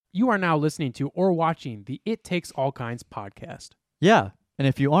You are now listening to or watching the It Takes All Kinds podcast. Yeah, and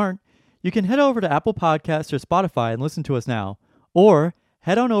if you aren't, you can head over to Apple Podcasts or Spotify and listen to us now, or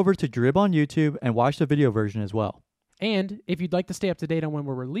head on over to Drib on YouTube and watch the video version as well. And if you'd like to stay up to date on when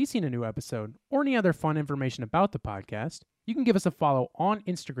we're releasing a new episode or any other fun information about the podcast, you can give us a follow on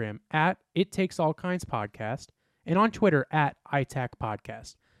Instagram at It Takes All Kinds Podcast and on Twitter at ITAC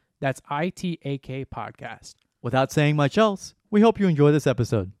Podcast. That's ITAK Podcast. Without saying much else, we hope you enjoy this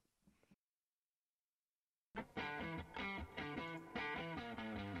episode.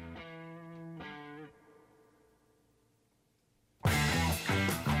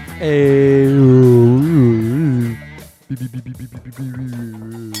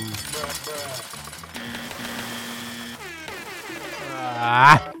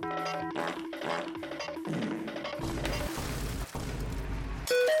 Ah.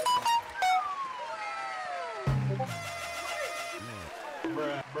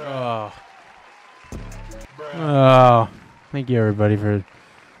 Oh, thank you everybody for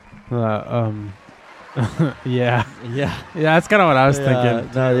yeah, that's kind of what I was thinking.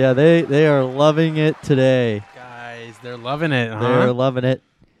 No, yeah, they are loving it today. Guys, they're loving it, huh? They're loving it.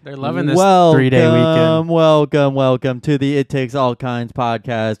 They're loving this 3-day weekend. Welcome to the It Takes All Kinds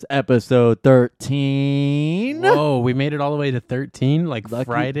podcast, episode 13. Whoa, we made it all the way to 13, like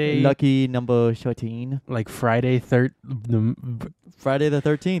Friday. Lucky number 13. Like Friday Friday the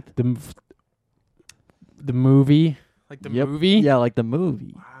 13th. The movie. Like the movie? Yeah, like the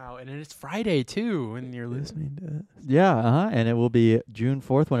movie. Wow, and it's Friday too when you're listening to it. Yeah, and it will be June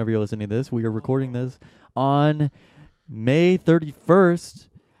 4th whenever you're listening to this. We are recording this on May 31st,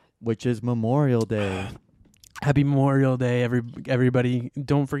 which is Memorial Day. Happy Memorial Day, everybody.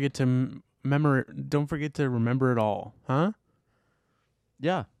 Don't forget to remember it all, huh?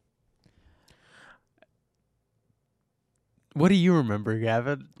 Yeah. What do you remember,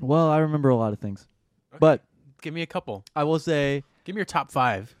 Gavin? Well, I remember a lot of things. Okay. But give me a couple. I will say, give me your top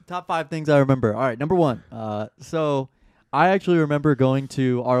 5. Top 5 things I remember. All right, number 1. So I actually remember going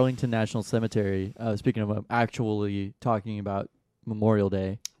to Arlington National Cemetery. Speaking of actually talking about Memorial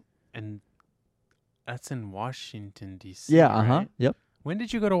Day. And that's in Washington, D.C., Yeah, right? Yep. When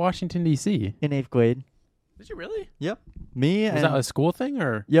did you go to Washington, D.C.? In 8th grade. Did you really? Yep. Was that a school thing,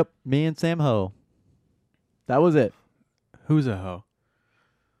 or? Yep, me and Sam Ho. That was it. Who's a hoe?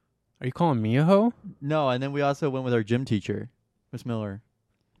 Are you calling me a hoe? No, and then we also went with our gym teacher, Miss Miller.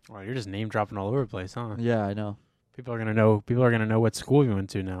 Wow, you're just name dropping all over the place, huh? Yeah, I know. People are gonna know what school you went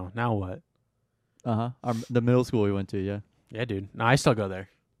to now. Now what? The middle school we went to, yeah. Yeah, dude. No, I still go there.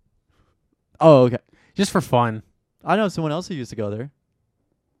 Oh, okay. Just for fun. I know someone else who used to go there.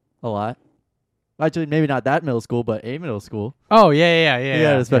 A lot. Actually, maybe not that middle school, but a middle school. Oh, yeah. He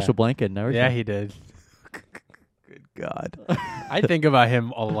had a special blanket and everything. Yeah, he did. Good God. I think about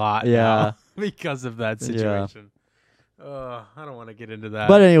him a lot Yeah. now because of that situation. I don't want to get into that.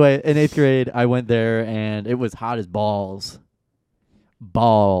 But anyway, in 8th grade, I went there, and it was hot as balls.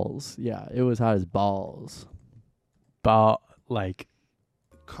 Balls. Yeah, it was hot as balls. Like,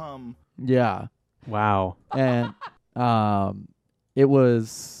 come. Yeah. Wow. And it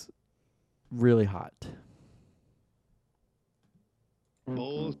was really hot.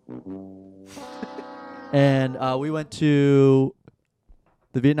 And we went to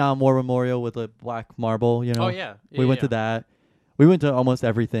the Vietnam War Memorial with a black marble, you know. Oh, yeah. We went to that. We went to almost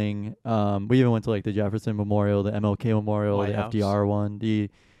everything. We even went to like the Jefferson Memorial, the MLK Memorial, White the House. FDR one.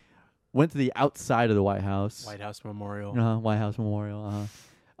 Went to the outside of the White House. White House Memorial. White House Memorial.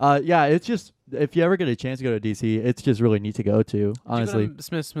 Yeah, it's just, if you ever get a chance to go to DC, it's just really neat to go to, honestly. Did you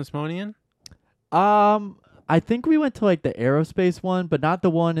go to Smithsonian? I think we went to like the aerospace one, but not the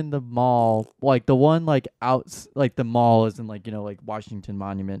one in the mall. Like the one like like the mall is in like, you know, like Washington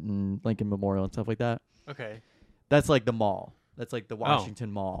Monument and Lincoln Memorial and stuff like that. Okay. That's like the mall. That's like the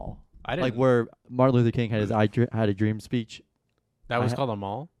Washington Mall. I didn't. Like where Martin Luther King had his I Had a Dream speech. That was called a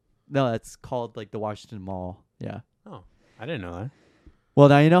mall? No, that's called like the Washington Mall. Yeah. Oh, I didn't know that. Well,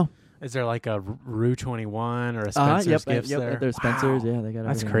 now you know. Is there like a Rue 21 or a Spencer's Gifts there? There's Spencer's. Wow. Yeah, they got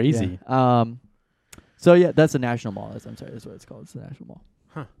That's everything. crazy. Yeah. So yeah, that's the National Mall. I'm sorry, that's what it's called. It's the National Mall.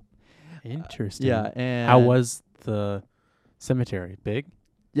 Huh. Interesting. Yeah, and how was the cemetery? Big?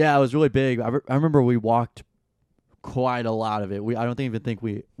 Yeah, it was really big. I remember we walked quite a lot of it. I don't even think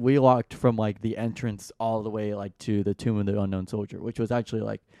we walked from like the entrance all the way like to the Tomb of the Unknown Soldier, which was actually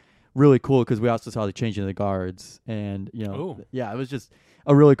like really cool because we also saw the changing of the guards, and you know, yeah, it was just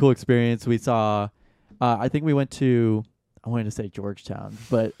a really cool experience. We saw, I think we went to, I wanted to say Georgetown,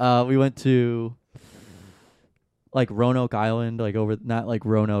 but we went to like Roanoke Island, like over, not like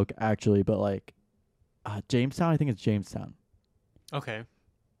Roanoke actually, but like Jamestown. I think it's Jamestown. Okay.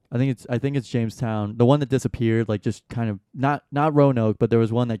 I think it's Jamestown. The one that disappeared, like just kind of not Roanoke, but there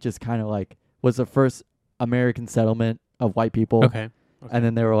was one that just kind of like was the first American settlement of white people. Okay. And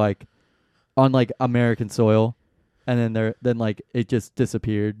then they were like on like American soil, and then like it just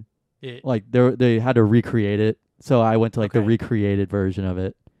disappeared. Like they had to recreate it. So I went to like the recreated version of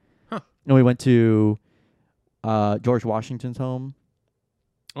it. Huh. And we went to George Washington's home.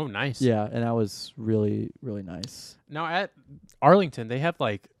 Oh, nice. Yeah, and that was really, really nice. Now at Arlington, they have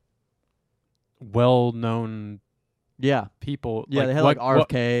like well-known Yeah. people. Yeah, they had like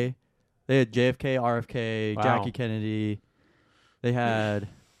RFK. They had JFK, RFK, Wow. Jackie Kennedy. They had,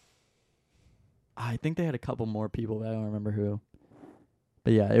 I think they had a couple more people, but I don't remember who.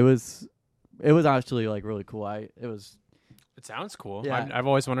 But yeah, it was actually like really cool. It sounds cool. Yeah. I've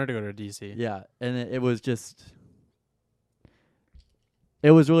always wanted to go to DC. Yeah, and it was just,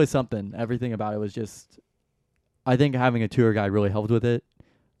 it was really something. Everything about it was just, I think having a tour guide really helped with it,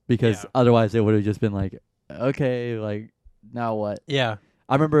 because otherwise it would have just been like, okay, like now what? Yeah.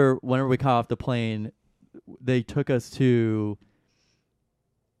 I remember whenever we got off the plane, they took us to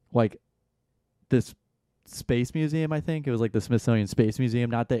like this space museum. I think it was like the Smithsonian Space Museum,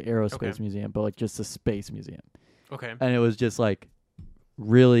 not the Aerospace Museum, but like just the Space Museum. Okay. And it was just like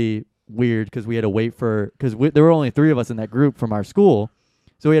really weird because we had to wait because there were only 3 of us in that group from our school,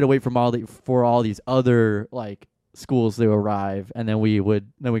 so we had to wait for all these other like schools to arrive, and then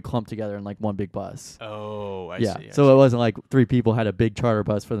we clump together in like one big bus. Oh, I see. So it wasn't like 3 people had a big charter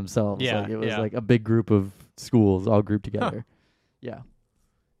bus for themselves. Yeah, like it was like a big group of schools all grouped together. Yeah.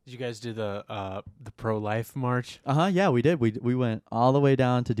 Did you guys do the pro-life march? Yeah, we did. We went all the way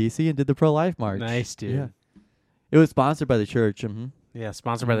down to DC and did the pro-life march. Nice, dude. Yeah. It was sponsored by the church. Yeah,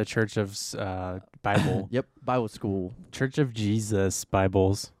 sponsored by the Church of Bible. Yep, Bible school. Church of Jesus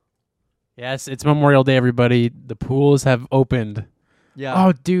Bibles. Yes, it's Memorial Day, everybody. The pools have opened. Yeah.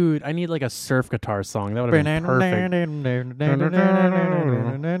 Oh, dude, I need like a surf guitar song. That would have been perfect.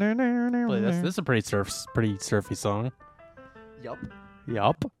 This is a pretty surfy song.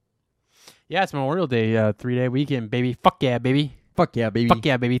 Yup. Yeah, it's Memorial Day, 3-day weekend, baby. Fuck yeah, baby. Fuck yeah, baby. Fuck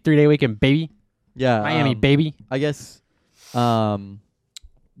yeah, baby. 3-day weekend, baby. Yeah. Miami, baby. I guess you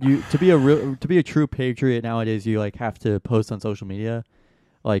to be a true patriot nowadays, you like have to post on social media.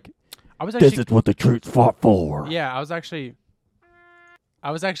 Like, this is what the troops fought for. Yeah, I was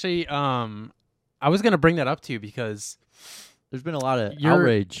gonna bring that up to you because there's been a lot of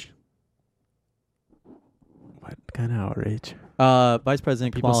outrage. What kind of outrage? Vice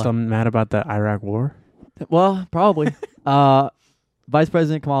President People Kamala. still mad about the Iraq War? Well, probably. Vice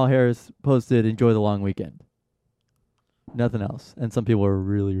President Kamala Harris posted, "Enjoy the long weekend." Nothing else, and some people are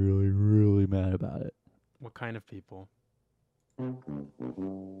really, really, really mad about it. What kind of people?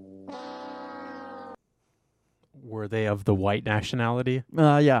 Were they of the white nationality?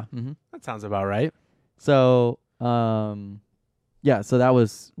 Yeah. Mm-hmm. That sounds about right. So, yeah. So that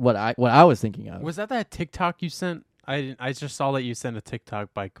was what I was thinking of. Was that TikTok you sent? I just saw that you sent a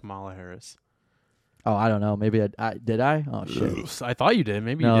TikTok by Kamala Harris. Oh, I don't know. Maybe I did. Oh shit. I thought you did.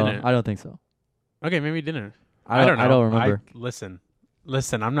 Maybe no, you didn't. I don't think so. Okay, maybe you didn't. I don't know. I don't remember. Listen.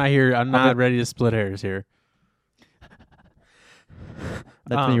 I'm not here. I'm not ready to split hairs here.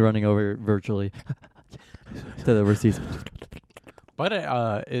 That's me running over virtually to the receipts. But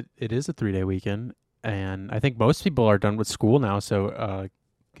it is a 3-day weekend, and I think most people are done with school now. So,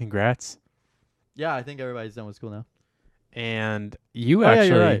 congrats. Yeah, I think everybody's done with school now. And you actually,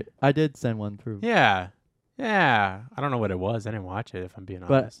 yeah, you're right. I did send one through. Yeah. I don't know what it was. I didn't watch it, if I'm being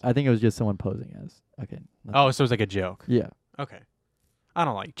honest. But I think it was just someone posing as. Okay. Oh, so it was like a joke. Yeah. Okay. I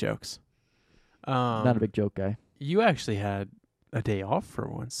don't like jokes. Not a big joke guy. You actually had a day off for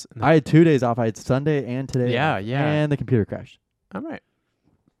once. I had 2 days off. I had Sunday and today. Yeah, off, yeah. And the computer crashed. All right.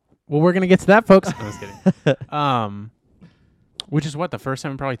 Well, we're gonna get to that, folks. I was kidding. Which is what, the first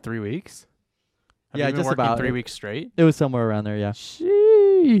time in probably 3 weeks? Have yeah, you been just working about 3 weeks straight. It was somewhere around there. Yeah.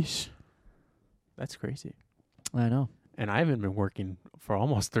 Sheesh. That's crazy. I know. And I haven't been working for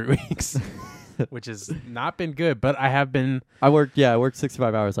almost 3 weeks, which has not been good. But I have been. I worked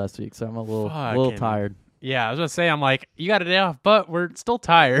 65 hours last week, so I'm a little tired. Yeah, I was gonna say, I'm like, you got a day off, but we're still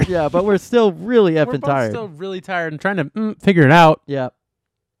tired. Yeah, but we're still really effing we're both tired. Still really tired and trying to figure it out. Yeah.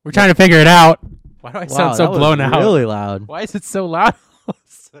 We're trying to figure it out. Why do I sound so blown out? Really loud. Why is it so loud all of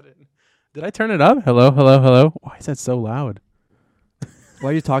a sudden? Did I turn it up? Hello? Why is that so loud? Why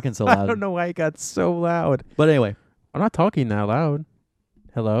are you talking so loud? I don't know why it got so loud. But anyway. I'm not talking that loud.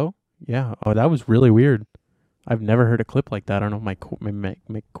 Hello? Yeah. Oh, that was really weird. I've never heard a clip like that. I don't know if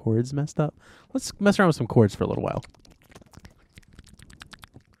my chords messed up. Let's mess around with some chords for a little while.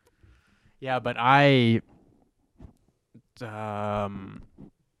 Yeah, but I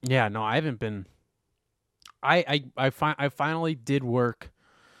Yeah, no, I haven't been. I finally did work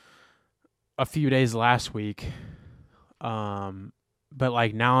a few days last week, but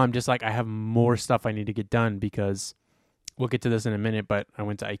like now I'm just like I have more stuff I need to get done because we'll get to this in a minute. But I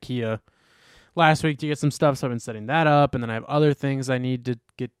went to IKEA last week to get some stuff, so I've been setting that up, and then I have other things I need to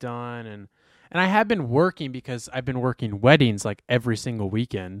get done, and I have been working because I've been working weddings like every single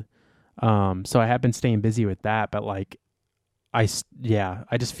weekend. So I have been staying busy with that, but like I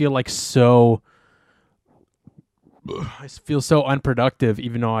just feel like I feel so unproductive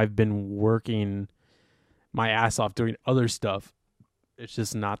even though I've been working my ass off doing other stuff. It's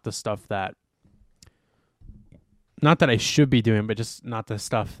just not the stuff that not that I should be doing, but just not the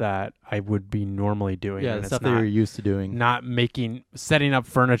stuff that I would be normally doing. Yeah, and the it's stuff that you're used to doing. not setting up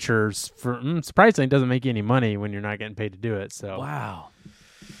furnitures for surprisingly it doesn't make you any money when you're not getting paid to do it. So Wow.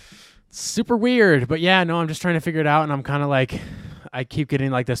 super weird. But yeah, no, I'm just trying to figure it out, and I'm kind of like I keep getting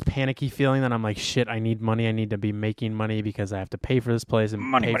like this panicky feeling that I'm like, shit, I need money. I need to be making money because I have to pay for this place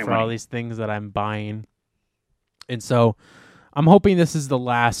and pay for all these things that I'm buying. And so I'm hoping this is the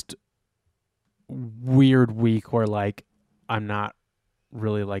last weird week where like I'm not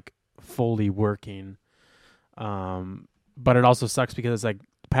really like fully working. But it also sucks because it's like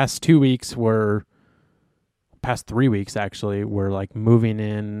past 3 weeks actually were like moving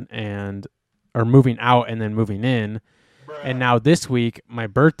out and then moving in. And now this week, my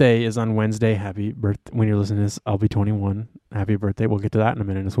birthday is on Wednesday. Happy birthday. When you're listening to this, I'll be 21. Happy birthday. We'll get to that in a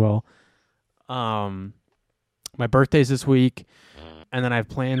minute as well. My birthday's this week. And then I have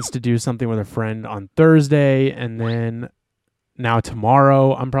plans to do something with a friend on Thursday. And then now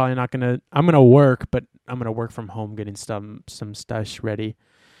tomorrow, I'm going to work, but I'm going to work from home getting some stuff ready.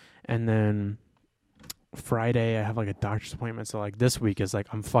 And then Friday, I have like a doctor's appointment. So like this week is like,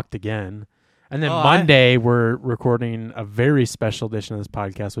 I'm fucked again. And then Monday, we're recording a very special edition of this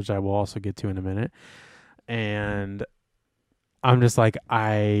podcast, which I will also get to in a minute. And I'm just like,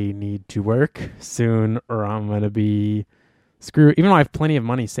 I need to work soon or I'm going to be screwed. Even though I have plenty of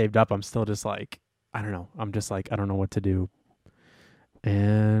money saved up, I'm still just like, I don't know. I'm just like, I don't know what to do.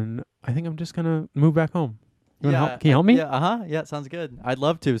 And I think I'm just going to move back home. Can you help me? Yeah, yeah, sounds good. I'd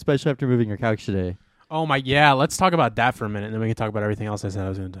love to, especially after moving your couch today. Oh, let's talk about that for a minute, and then we can talk about everything else I said I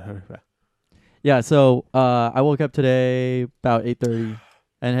was going to do. Yeah, so I woke up today about 8:30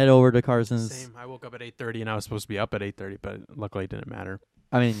 and head over to Carson's. Same. I woke up at 8:30 and I was supposed to be up at 8:30, but luckily it didn't matter.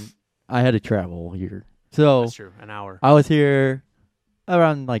 I mean, I had to travel here. So that's true. An hour. I was here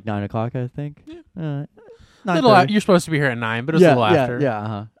around like 9 o'clock, I think. Yeah. You're supposed to be here at 9, but it was a little after.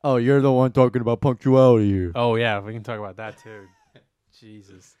 Yeah. Oh, you're the one talking about punctuality here. Oh, yeah. We can talk about that too.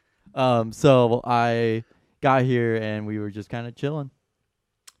 Jesus. So I got here and we were just kind of chilling.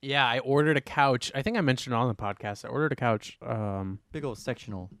 Yeah, I ordered a couch. I think I mentioned it on the podcast. I ordered a couch. Big old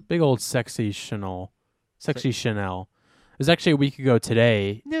sectional. Big old sexy Chanel. Sexy Chanel. It was actually a week ago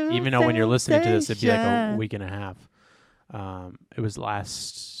today, even though when you're listening to this, it'd be like a week and a half. It was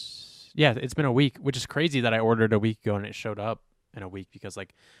it's been a week, which is crazy that I ordered a week ago and it showed up in a week because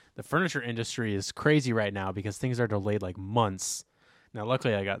like the furniture industry is crazy right now because things are delayed like months. Now,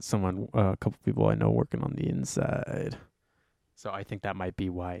 luckily I got a couple people I know working on the inside. So I think that might be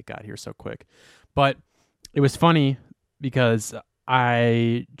why it got here so quick. But it was funny because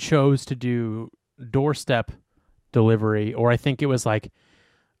I chose to do doorstep delivery, or I think it was like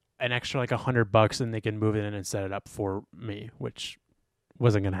an extra like $100 and they can move it in and set it up for me, which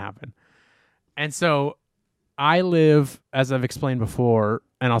wasn't going to happen. And so I live, as I've explained before,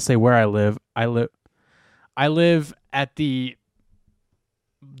 and I'll say where I live. I live at the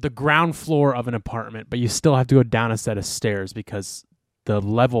ground floor of an apartment, but you still have to go down a set of stairs because the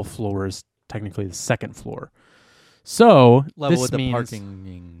level floor is technically the second floor. So level this with means, the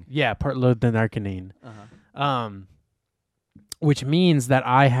parking. Yeah, part load the narconin. Uh-huh. Which means that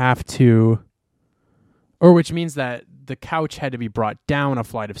which means that the couch had to be brought down a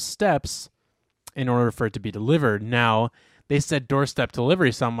flight of steps in order for it to be delivered. Now, they said doorstep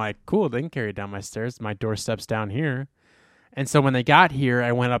delivery, so I'm like, cool, they can carry it down my stairs. My doorstep's down here. And so when they got here,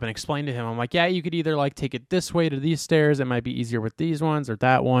 I went up and explained to him, I'm like, yeah, you could either like take it this way to these stairs. It might be easier with these ones or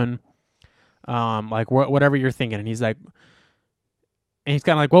that one. Like whatever you're thinking. And he's like, and he's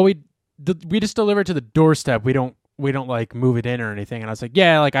kind of like, well, we just deliver it to the doorstep. We don't like move it in or anything. And I was like,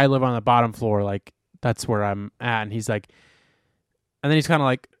 yeah, like I live on the bottom floor. Like that's where I'm at. And he's like, and then he's kind of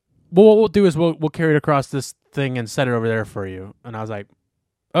like, well, what we'll do is we'll carry it across this thing and set it over there for you. And I was like,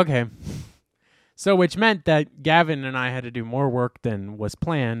 okay. So which meant that Gavin and I had to do more work than was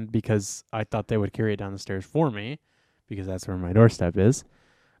planned because I thought they would carry it down the stairs for me because that's where my doorstep is.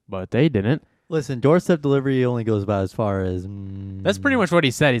 But they didn't. Listen, doorstep delivery only goes about as far as. That's pretty much what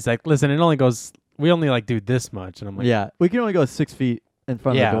he said. He's like, listen, it only goes. We only like do this much, and I'm like, Yeah, we can only go 6 feet in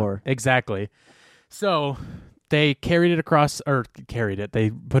front of the door. Exactly. So they carried it across, or carried it.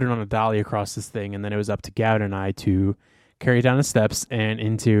 They put it on a dolly across this thing, and then it was up to Gavin and I to carry it down the steps and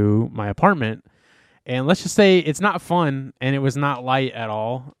into my apartment. And let's just say it's not fun, and it was not light at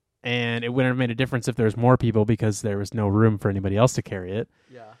all. And it wouldn't have made a difference if there was more people because there was no room for anybody else to carry it.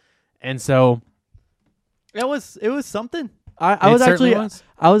 Yeah, And so it was something. I was actually was.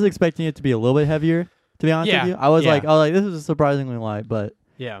 I was expecting it to be a little bit heavier. To be honest Yeah, with you, I was yeah. like, this is surprisingly light, but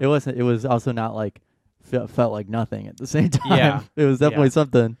Yeah. it wasn't. It was also not like felt like nothing at the same time. Yeah. It was definitely Yeah.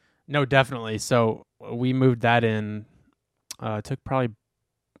 something. No, definitely. So we moved that in. It took probably,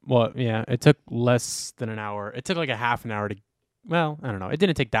 it took less than an hour. It took like a half an hour to, I don't know. It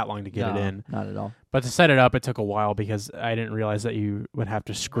didn't take that long to get it in. Not at all. But to set it up, it took a while because I didn't realize that you would have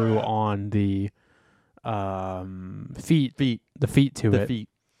to screw on the feet to The it. feet.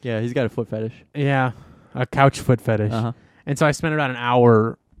 Yeah, he's got a foot fetish. Yeah, a couch foot fetish. Uh-huh. And so I spent about an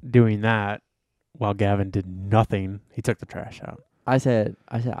hour doing that while Gavin did nothing. He took the trash out. I said.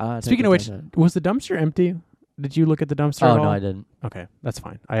 Speaking of which, was the dumpster empty? Did you look at the dumpster at oh all? no, I didn't. Okay, that's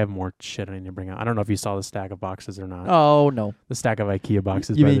fine. I have more shit I need to bring out. I don't know if you saw the stack of boxes or not. Oh no. The stack of IKEA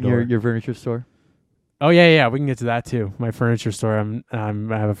boxes You by mean the door. your furniture store? Oh yeah. We can get to that too. My furniture store. I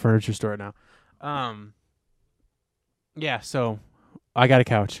have a furniture store now. Yeah. So I got a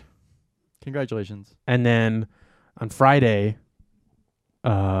couch, Congratulations. and then on Friday,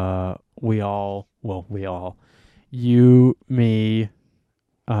 you, me,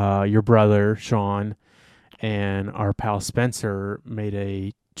 your brother Sean, and our pal Spencer made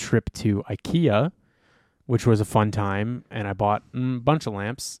a trip to IKEA, which was a fun time. And I bought a bunch of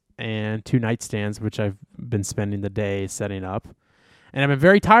lamps and 2 nightstands, which I've been spending the day setting up. And I've been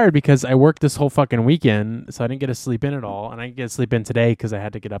very tired because I worked this whole fucking weekend, so I didn't get to sleep in at all. And I didn't get to sleep in today because I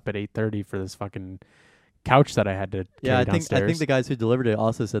had to get up at 8:30 for this fucking couch that I had to carry downstairs. I think the guys who delivered it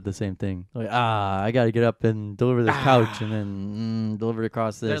also said the same thing. Like, I got to get up and deliver this couch and then deliver it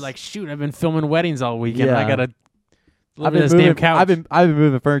across this. They're like, shoot, I've been filming weddings all weekend. Yeah. I gotta I've deliver this damn couch. I've been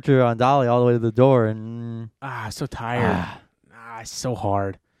moving furniture on dolly all the way to the door, and so tired. It's so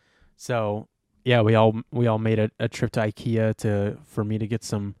hard. So yeah, we all made a trip to IKEA for me to get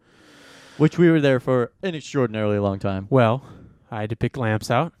some. which we were there for an extraordinarily long time. Well, I had to pick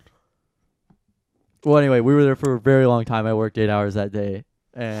lamps out. Well, anyway, we were there for a very long time. I worked 8 hours that day,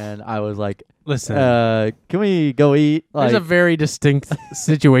 and I was like, Listen, can we go eat? there's a very distinct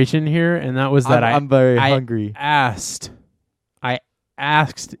situation here, and that was that I'm very I hungry. asked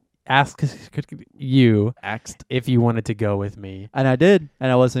you if you wanted to go with me. And I did,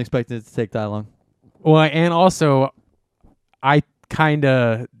 and I wasn't expecting it to take that long. Well, and also, I kind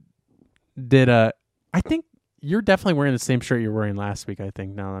of did I think you're definitely wearing the same shirt you're wearing last week. I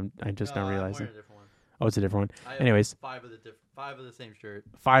think now I'm just now realizing. Oh, it's a different one. Anyways, 5 of the same shirt.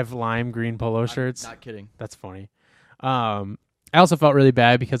 5 lime green polo shirts. Not kidding. That's funny. I also felt really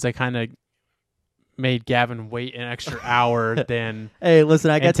bad because I kind of made Gavin wait an extra hour than Hey, listen,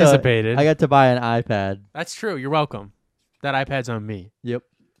 I got to buy an iPad. That's true. You're welcome. That iPad's on me. Yep.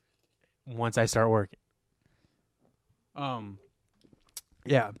 Once I start working.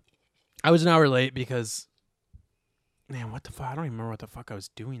 Yeah. I was an hour late because, man, what the fuck? I don't even remember what the fuck I was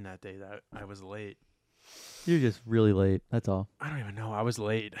doing that day that I was late. You're just really late. That's all. I don't even know. I was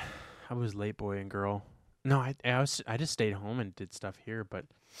late. I was late, boy and girl. No, I just stayed home and did stuff here, but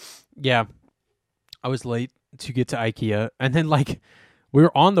yeah, I was late to get to IKEA, and then we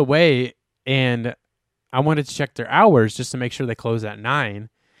were on the way, and I wanted to check their hours just to make sure they close at 9.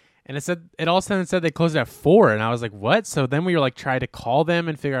 And it all of a sudden said they closed at 4, and I was like, what? So then we were trying to call them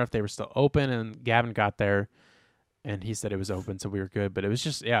and figure out if they were still open, and Gavin got there, and he said it was open, so we were good. But it was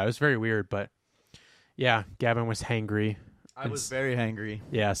just, it was very weird. But yeah, Gavin was hangry. I was very hangry.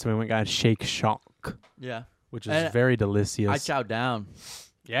 Yeah, so we went and got Shake Shack. Yeah. Which was very delicious. I chowed down.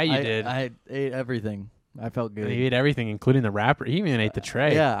 Yeah, you did. I ate everything. I felt good. He ate everything, including the wrapper. He even ate the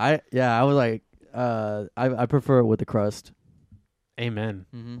tray. I was like, I prefer it with the crust. Amen.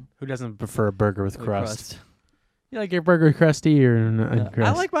 Mm-hmm. Who doesn't prefer a burger with crust? You like your burger crusty or uncrusted?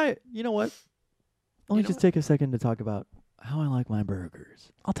 I like my. You know what? Let me just take a second to talk about how I like my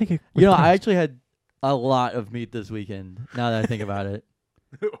burgers. I'll take it. I actually had a lot of meat this weekend. Now that I think about it.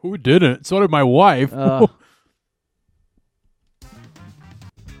 Who didn't? So did my wife. I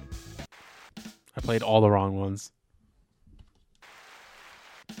played all the wrong ones.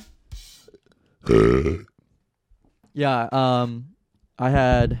 Yeah. I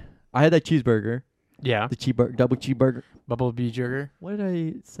had that cheeseburger. Yeah. The double cheeseburger. Bubble Bee Burger. What did I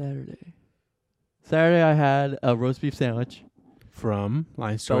eat Saturday? Saturday I had a roast beef sandwich. From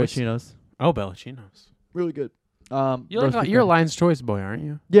Lion's Choice. Bellacino's. Oh, Bellacino's. Really good. You're a Lion's Choice boy, aren't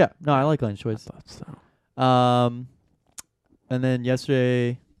you? Yeah. No, I like Lion's Choice. I thought so. And then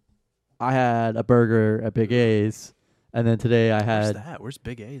yesterday I had a burger at Big A's. And then today I Where's had that? Where's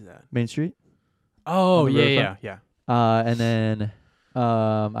Big A's at? Main Street. Oh, On the yeah. riverfront? And then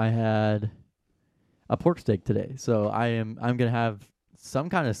I had a pork steak today. So I'm gonna have some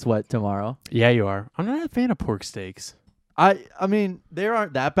kind of sweat tomorrow. Yeah, you are. I'm not a fan of pork steaks. I mean, they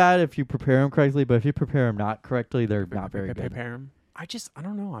aren't that bad if you prepare them correctly, but if you prepare them not correctly, they're not very good. Prepare 'em. I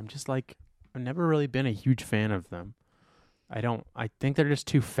don't know. I'm just like, I've never really been a huge fan of them. I think they're just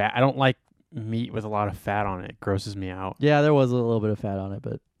too fat. I don't like meat with a lot of fat on it. It grosses me out. Yeah, there was a little bit of fat on it,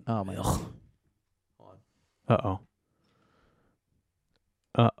 but oh my god.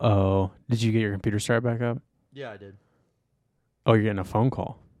 Uh-oh. Did you get your computer started back up? Yeah, I did. Oh, you're getting a phone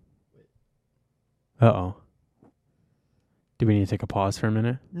call. Uh-oh. Do we need to take a pause for a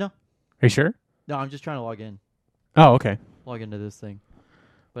minute? No. Are you sure? No, I'm just trying to log in. Oh, okay. Log into this thing.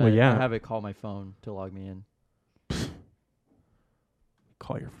 But Well, yeah. I have it call my phone to log me in.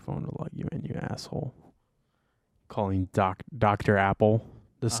 Call your phone to log you in, you asshole. Calling Dr. Apple.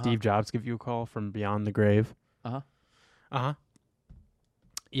 Does Steve Jobs give you a call from beyond the grave? Uh-huh. Uh-huh.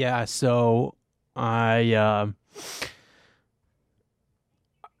 Yeah, so I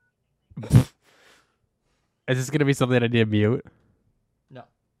is this gonna be something that I need to mute? No.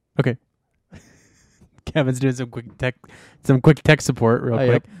 Okay. Kevin's doing some quick tech support real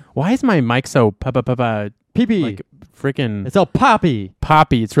quick. Yep. Why is my mic so Pee-pee. like freaking It's all poppy.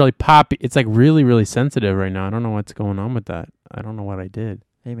 poppy? It's really poppy. It's like really, really sensitive right now. I don't know what's going on with that. I don't know what I did.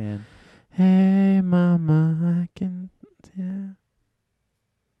 Hey, man. Hey, mama, I can... Yeah.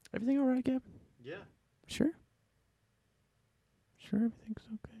 Everything all right, Gab? Yeah. Sure? Sure everything's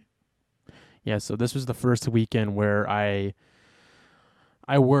okay? Yeah, so this was the first weekend where I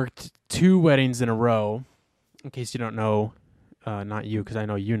worked 2 weddings in a row. In case you don't know, not you, because I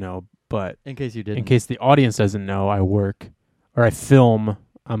know you know, but In case you didn't. in case the audience doesn't know, I film.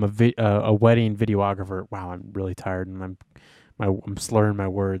 I'm a wedding videographer. Wow, I'm really tired and I'm slurring my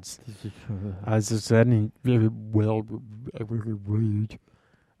words. As I said, I'm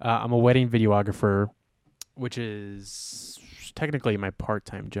a wedding videographer, which is technically my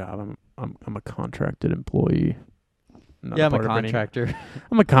part-time job. I'm a contracted employee. I'm I'm a contractor.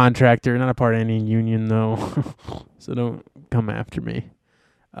 I'm a contractor, not a part of any union though. So don't come after me.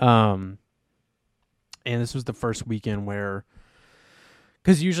 And this was the first weekend where,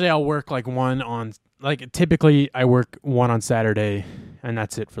 because usually I'll work typically I work 1 on Saturday and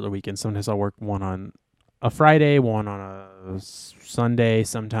that's it for the weekend. Sometimes I'll work 1 on a Friday, 1 on a Sunday.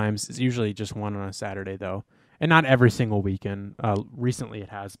 Sometimes it's usually just 1 on a Saturday though. And not every single weekend. Recently it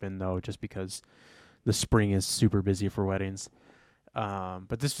has been though, just because the spring is super busy for weddings.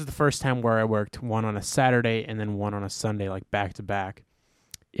 But this was the first time where I worked 1 on a Saturday and then 1 on a Sunday, like back to back.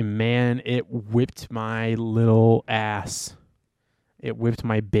 And man, it whipped my little ass. It whipped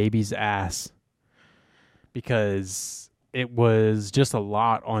my baby's ass because it was just a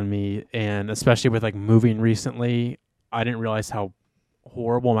lot on me. And especially with like moving recently, I didn't realize how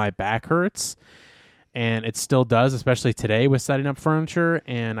horrible my back hurts. And it still does, especially today with setting up furniture.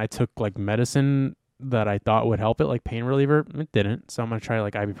 And I took like medicine that I thought would help it, like pain reliever. It didn't. So I'm going to try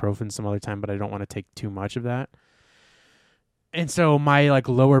like ibuprofen some other time, but I don't want to take too much of that. And so my like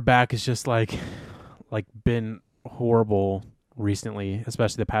lower back is just like been horrible recently,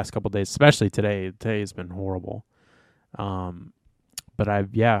 especially the past couple of days, especially today. Today has been horrible. But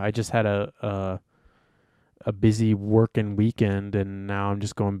I just had a busy working weekend, and now I'm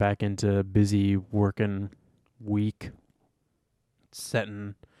just going back into busy working week,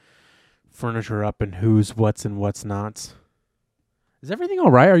 setting furniture up and who's, what's, and what's not. Is everything all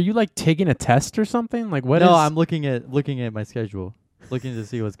right? Are you like taking a test or something? Like what? No, I'm looking at my schedule, looking to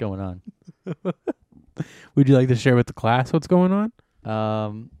see what's going on. Would you like to share with the class what's going on?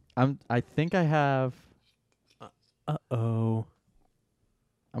 I think I have. Uh-oh.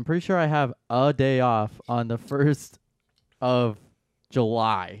 I'm pretty sure I have a day off on the 1st of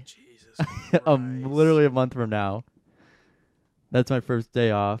July. Jesus Christ. Literally a month from now. That's my first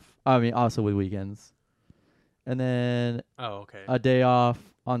day off. I mean, also with weekends. And then a day off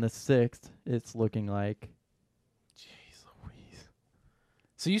on the 6th, it's looking like. Jeez Louise.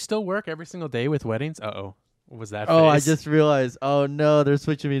 So you still work every single day with weddings? Uh-oh. What was that Oh, face? I just realized. Oh, no, they're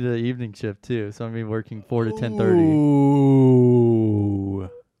switching me to the evening shift, too. So I'm going to be working 4 to 10:30. Ooh.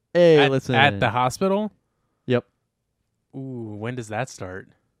 Hey, listen. At the hospital? Yep. Ooh, when does that start?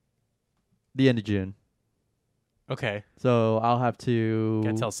 The end of June. Okay. So I'll have to.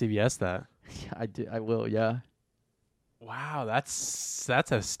 Gotta tell CVS that. I will. Yeah. Wow, that's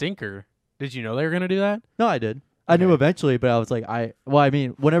a stinker. Did you know they were gonna do that? No, I did. I knew Okay. eventually, but I was like, I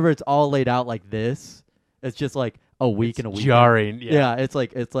mean, whenever it's all laid out like this, it's just like a week It's and a week. jarring. Yeah. It's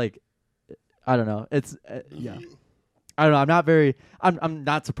like I don't know. It's yeah. I don't know. I'm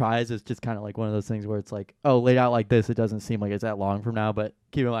not surprised. It's just kind of like one of those things where it's like, oh, laid out like this, it doesn't seem like it's that long from now. But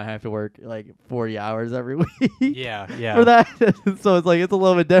keep in mind, I have to work like 40 hours every week Yeah. for that, so it's like it's a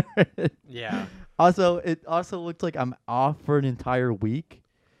little bit different. Yeah. Also, it also looks like I'm off for an entire week,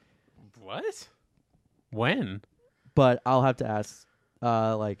 What? When? but I'll have to ask,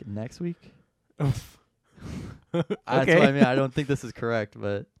 like next week. That's what I Okay. mean. I don't think this is correct,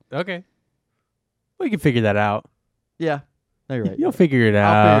 but Okay. We can figure that out. yeah, no, you're right. You'll figure it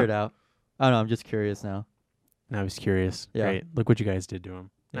out. I'll figure it out. I don't know. I'm just curious now. Now he's curious. Yeah. Great. Look what you guys did to him.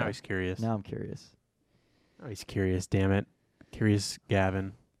 Now Yeah. he's curious. Now I'm curious. Now he's curious. Damn it. Curious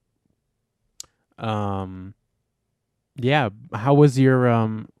Gavin. Yeah. How was your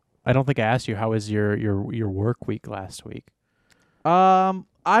I don't think I asked you. How was your work week last week?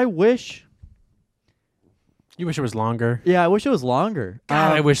 I wish. You wish it was longer. Yeah, I wish it was longer.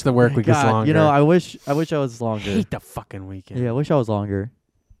 God, I wish the work week was God, longer. You know, I wish I was I longer. hate the fucking weekend. Yeah, I wish I was longer.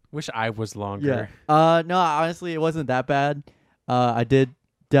 Wish I was longer. No, honestly, it wasn't that bad. I did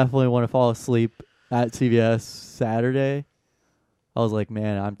definitely want to fall asleep at CVS Saturday. I was like,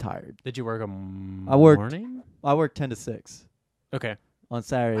 man, I'm tired. Did you work a I worked- morning? I worked 10 to 6 Okay. on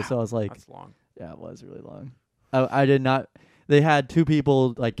Saturday, so I was like, That's long. yeah, it was really long. I did not. They had two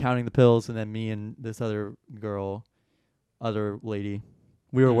people like counting the pills, and then me and this other lady.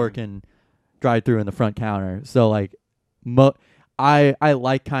 We were Mm. working drive through in the front counter. So like, I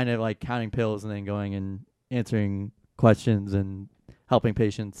like kind of like counting pills and then going and answering questions and helping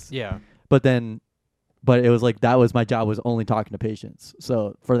patients. Yeah. But it was like that was my job, was only talking to patients.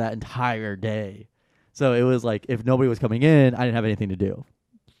 So for that entire day. So it was like if nobody was coming in, I didn't have anything to do.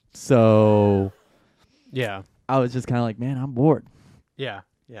 So Yeah. I was just kind of like, man, I'm bored. Yeah.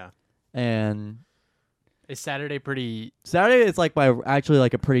 Yeah. And Is Saturday pretty? Saturday is like actually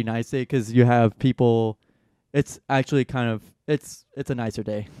like a pretty nice day because you have people. It's actually kind of it's a nicer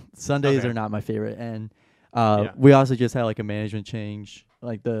day. Sundays Okay. are not my favorite, and Yeah. we also just had like a management change.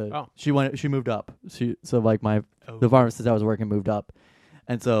 Like Oh. she moved up. So like the Oh. pharmacist I was working moved up,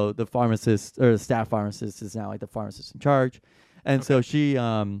 and so the pharmacist or the staff pharmacist is now like the pharmacist in charge, and so she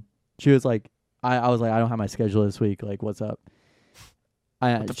was like I was like I don't have my schedule this week. Like what's up?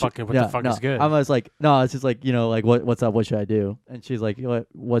 What the fuck is good? I was like, no, it's just like, you know, like what's up? What should I do? And she's like,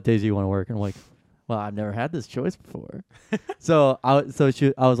 what days do you want to work? And I'm like, well, I've never had this choice before. She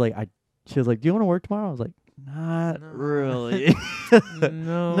was like, she was like, do you want to work tomorrow? I was like, not No. really.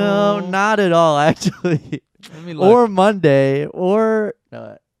 No. No, not at all, actually. Let me look. Or Monday or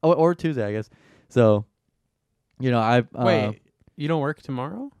Tuesday, I guess. So, you know, Wait, you don't work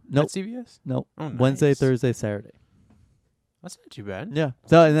tomorrow? Nope. At CVS? nope. Oh, nice. Wednesday, Thursday, Saturday. That's not too bad. Yeah.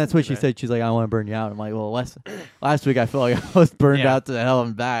 So, and that's what she Okay. said. She's like, I don't want to burn you out. I'm like, well, last week I felt like I was burned Yeah. out to the hell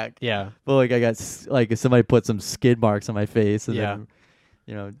and back. Yeah. But like I got like somebody put some skid marks on my face, and Yeah. then,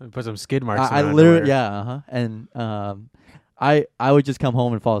 you know, Put some skid marks. I on literally underwear. and I would just come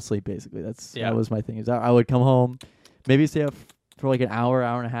home and fall asleep. Basically, that was my thing. Is I would come home, maybe stay up for like an hour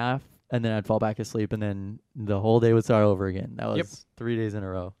and a half, and then I'd fall back asleep, and then the whole day would start over again. That was Yep. 3 days in a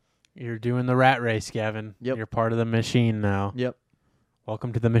row. You're doing the rat race, Gavin. Yep. You're part of the machine now. Yep.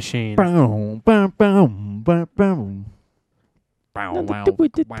 Welcome to the machine. Boom, boom, boom, boom, boom.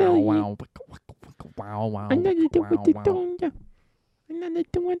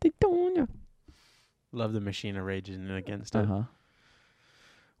 Love the machine of raging against it. Uh-huh.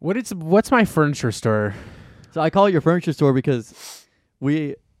 What's my furniture store? So I call it your furniture store because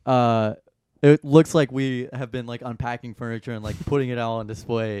we it looks like we have been like unpacking furniture and like putting it all on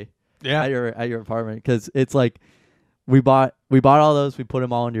display Yeah. at your apartment, because it's like we bought all those, we put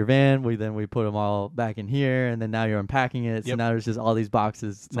them all in your van, we put them all back in here, and then now you're unpacking it. So Yep. now there's just all these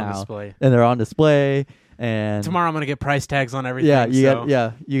boxes It's on now, display. and they're on display. And Tomorrow I'm gonna get price tags on everything. yeah,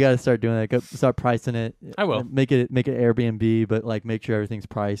 so. you got to start doing that. Start pricing it. I will. Make it Airbnb, but like make sure everything's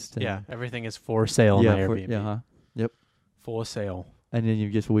priced. And Yeah, everything is for sale on my Airbnb. Yeah. Full sale. And then you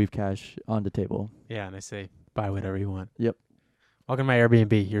just weave cash on the table. Yeah, and I say buy whatever you want. Yep. Welcome to my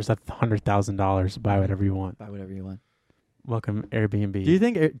Airbnb. Here's $100,000. Buy whatever you want. Buy whatever you want. Welcome Airbnb. Do you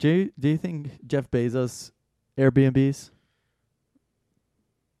think Jeff Bezos Airbnbs?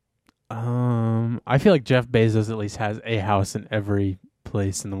 I feel like Jeff Bezos at least has a house in every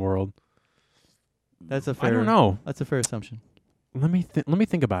place in the world. That's a fair. I don't know. That's a fair assumption. Let me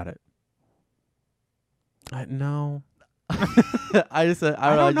think about it. No. I just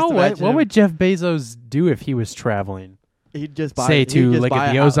I don't know what would Jeff Bezos do if he was traveling. He'd just buy. Say to he'd just like buy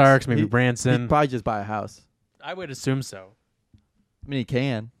at the a house. Ozarks, maybe He'd Branson. probably just buy a house. I would assume so. I mean, he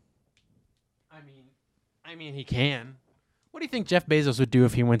can. I mean, he can. What do you think Jeff Bezos would do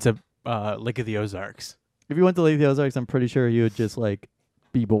if he went to Lake of the Ozarks? If you went to Lake of the Ozarks, I'm pretty sure he would just like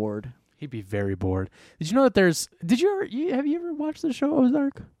be bored. He'd be very bored. Did you know that there's? Have you ever watched the show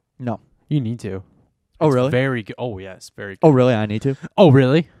Ozark? No. You need to. Oh, It's really? Very good. Oh, yes, very good. Oh, really? I need to. Oh,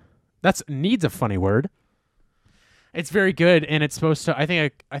 really? That's needs a funny word. It's very good, and it's supposed to. I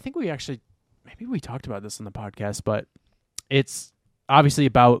think we actually maybe we talked about this on the podcast, but it's obviously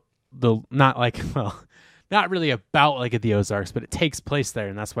about not really about like at the Ozarks, but it takes place there,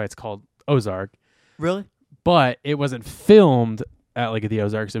 and that's why it's called Ozark. Really? But it wasn't filmed at Lake of the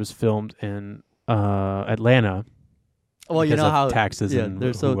Ozarks. It was filmed in Atlanta. Well, you because know of how taxes. Yeah, and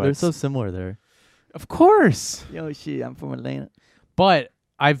they're so similar there. Of course. Yo, shit, I'm from Atlanta. But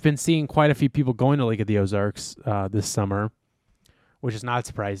I've been seeing quite a few people going to Lake of the Ozarks this summer, which is not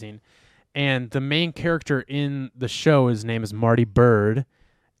surprising. And the main character in the show, his name is Marty Bird,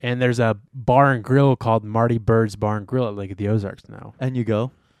 and there's a bar and grill called Marty Bird's Bar and Grill at Lake of the Ozarks now. And you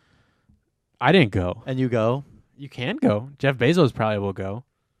go? I didn't go. And you go? You can go. Jeff Bezos probably will go.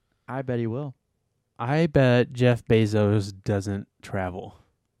 I bet he will. I bet Jeff Bezos doesn't travel.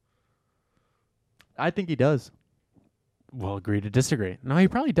 I think he does. Well, agree to disagree. No, he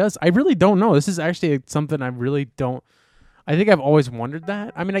probably does. I really don't know. This is actually something I really don't. I think I've always wondered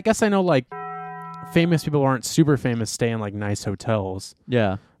that. I mean, I guess I know like famous people who aren't super famous stay in like nice hotels,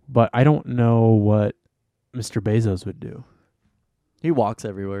 Yeah. but I don't know what Mr. Bezos would do. He walks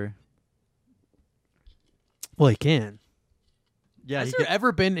everywhere. Well, he can. Yeah. Has He there can.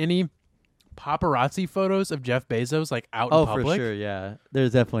 ever been any paparazzi photos of Jeff Bezos like out Oh, in public? for sure. Yeah. There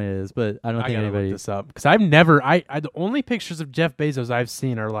definitely is, but I don't I think gotta anybody. look this up because I've never. I the only pictures of Jeff Bezos I've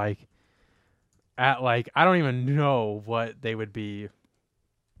seen are like at like I don't even know what they would be.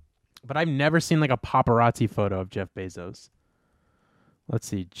 But I've never seen like a paparazzi photo of Jeff Bezos. Let's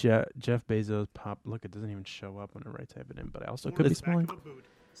see, Jeff Bezos pop. Look, it doesn't even show up when I type it in. But I also could be smelling.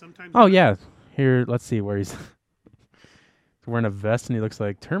 Oh yeah, here. Let's see where he's wearing a vest and he looks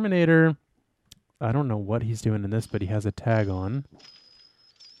like Terminator. I don't know what he's doing in this, but he has a tag on.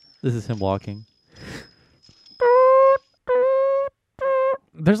 This is him walking.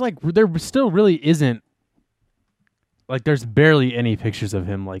 There still really isn't. Like, there's barely any pictures of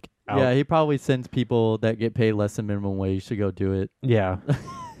him, like, out. Yeah, he probably sends people that get paid less than minimum wage to go do it. Yeah.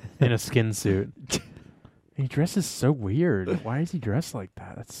 In a skin suit. He dresses so weird. Why is he dressed like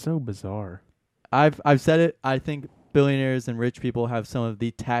that? That's so bizarre. I've said it. I think billionaires and rich people have some of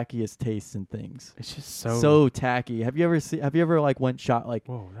the tackiest tastes in things. It's just so... So tacky. Have you ever like went shot like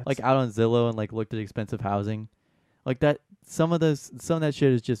Whoa, that's... like out on Zillow and like looked at expensive housing? Like that some of that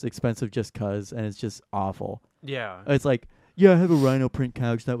shit is just expensive just cuz, and it's just awful. Yeah. It's like, yeah, I have a rhino print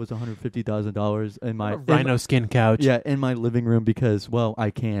couch that was $150,000 in my rhino skin couch. Yeah, in my living room because, well, I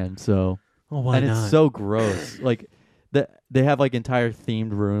can. So, Well, why and not? it's so gross. Like, they have like entire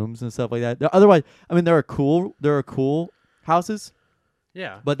themed rooms and stuff like that. Otherwise, I mean, there are cool houses,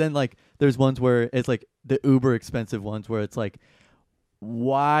 Yeah. but then like there's ones where it's like the uber expensive ones where it's like,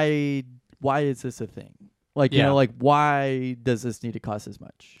 why is this a thing? Like, you Yeah. know, like why does this need to cost as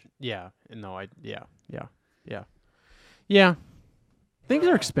much? Yeah. No, Yeah. Things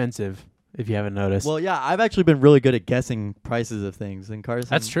are expensive, if you haven't noticed. Well, yeah, I've actually been really good at guessing prices of things. And Carson,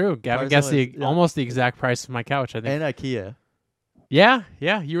 That's true. Gavin Carson guessed was- almost the exact price of my couch, I think. and IKEA. Yeah,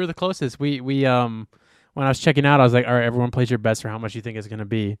 you were the closest. We when I was checking out, I was like, all right, everyone place your bets for how much you think it's going to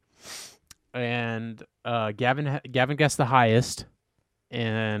be. And Gavin guessed the highest,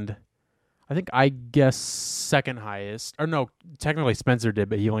 and I think I guessed second highest. Or no, technically Spencer did,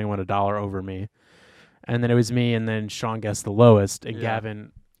 but he only went $1 over me. And then it was me, and then Sean guessed the lowest, and Yeah.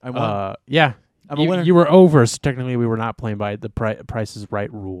 Gavin. I won. Yeah, I'm a winner. you were over, so technically we were not playing by the Price is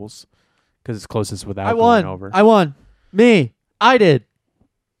Right rules because it's closest without I going won. over. I won. Me. I did.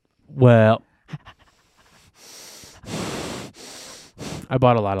 Well, I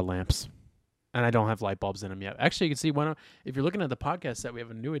bought a lot of lamps, and I don't have light bulbs in them yet. Actually, you can see if you're looking at the podcast set, we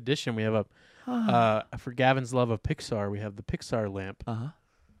have a new addition. We have for Gavin's love of Pixar, we have the Pixar lamp. Uh-huh.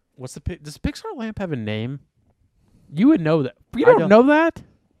 Does the Pixar lamp have a name? You would know that. You I don't don't. know that?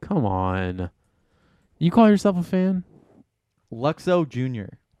 Come on. You call yourself a fan? Luxo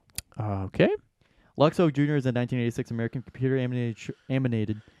Jr. Okay. Luxo Jr. is a 1986 American computer animated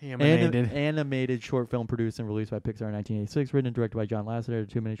short film produced and released by Pixar in 1986, written and directed by John Lasseter. A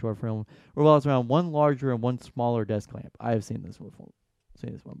 2-minute short film revolves around one larger and one smaller desk lamp. I have seen this one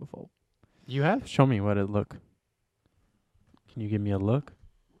before. You have? Show me what it look. Can you give me a look?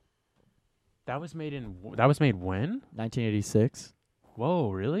 That was made when? 1986.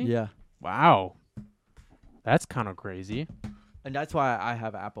 Whoa, really? Yeah. Wow. That's kind of crazy. And that's why I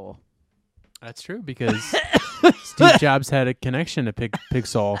have Apple. That's true because Steve Jobs had a connection to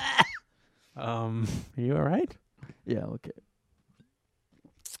Pixel. Are you all right? Yeah, okay.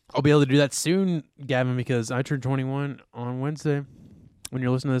 I'll be able to do that soon, Gavin, because I turned 21 on Wednesday. When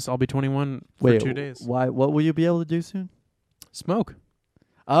you're listening to this, I'll be 21 for 2 days. Why? What will you be able to do soon? Smoke.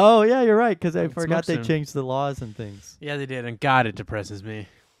 Oh, yeah, you're right, because I Smoke forgot they soon. changed the laws and things. Yeah, they did, and God, it depresses me.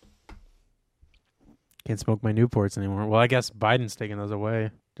 Can't smoke my Newports anymore. Well, I guess Biden's taking those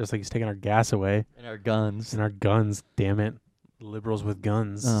away, just like he's taking our gas away. And our guns. And our guns, damn it. Liberals with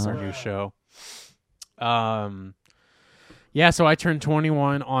guns is our new show. Yeah, so I turned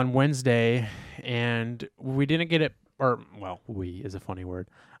 21 on Wednesday, and we didn't get it, we is a funny word.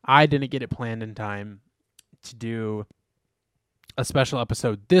 I didn't get it planned in time to do a special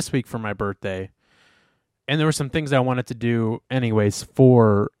episode this week for my birthday. And there were some things I wanted to do anyways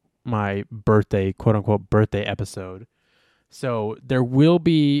for my birthday, quote-unquote birthday episode. So there will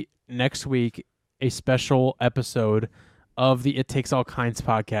be next week a special episode of the It Takes All Kinds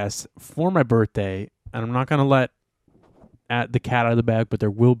podcast for my birthday. And I'm not going to let the cat out of the bag, but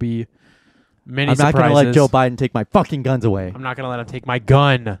there will be many surprises. I'm not going to let Joe Biden take my fucking guns away. I'm not going to let him take my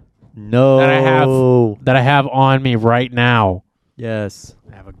gun No. that I have on me right now. Yes.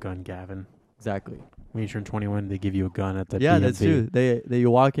 I have a gun, Gavin. Exactly. When you turn 21, they give you a gun at the Yeah, DMV. that's true. They you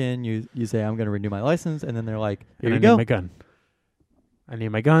walk in, you say I'm going to renew my license, and then they're like, here And you I go. need my gun. I need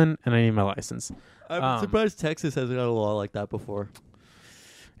my gun, and I need my license. I'm surprised Texas hasn't got a law like that before.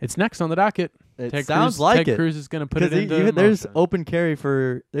 It's next on the docket. It sounds like Ted it. Cruz is going to put it into Because there's motion. open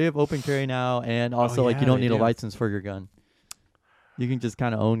carry they have open carry now, and also yeah, you don't they need a do. license for your gun. You can just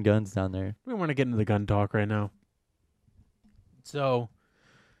kind of own guns down there. We want to get into the gun talk right now. So,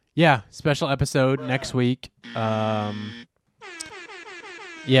 yeah, special episode next week. Yeah,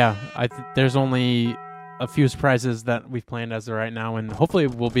 there's only a few surprises that we've planned as of right now, and hopefully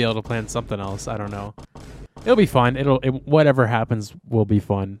we'll be able to plan something else. I don't know. It'll be fun. Whatever happens will be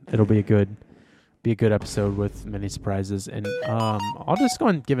fun. It'll be a good episode with many surprises, and I'll just go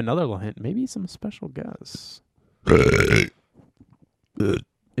and give another little hint. Maybe some special guests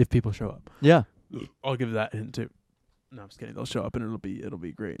if people show up. Yeah. I'll give that hint too. No, I'm just kidding. They'll show up and it'll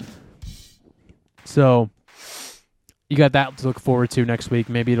be great. So you got that to look forward to next week.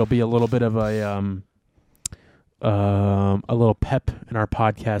 Maybe it'll be a little bit of a little pep in our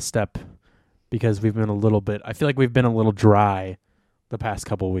podcast step because I feel like we've been a little dry the past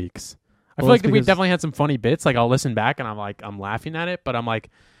couple weeks. I feel like we definitely had some funny bits. Like I'll listen back and I'm laughing at it, but I'm like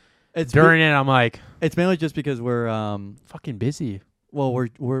it's mainly just because we're fucking busy. Well,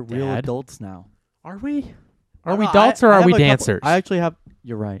 we're real Dad? adults now. Are we? Are we adults or are we dancers?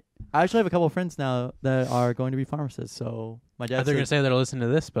 You're right. I actually have a couple of friends now that are going to be pharmacists. So my dad. They're going to say they're listening to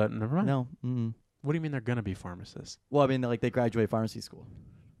this, but never mind. No. Mm-mm. What do you mean they're going to be pharmacists? Well, I mean, like they graduate pharmacy school.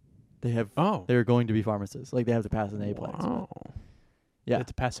 They're going to be pharmacists. Like they have to pass an NAPLEX. Wow. Yeah. They have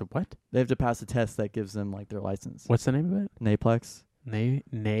to pass a what? They have to pass a test that gives them like their license. What's the name of it? NAPLEX.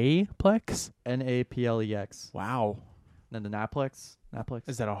 NAPLEX? NAPLEX. Wow. And then the NAPLEX.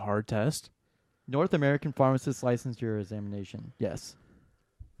 Is that a hard test? North American Pharmacist Licensure Examination. Yes.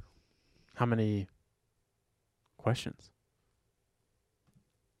 How many questions?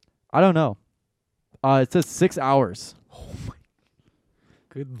 I don't know. It says 6 hours. Oh my.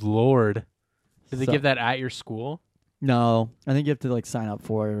 Good Lord. Did they give that at your school? No. I think you have to like sign up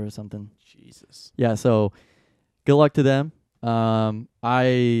for it or something. Jesus. Yeah, so good luck to them. So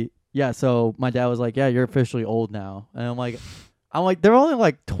my dad was like, yeah, you're officially old now. And I'm like, they're only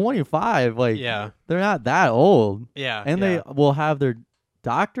like 25. Like, yeah. They're not that old. Yeah. And they will have their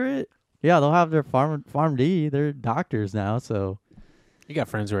doctorate. Yeah, they'll have their PharmD. They're doctors now, so. You got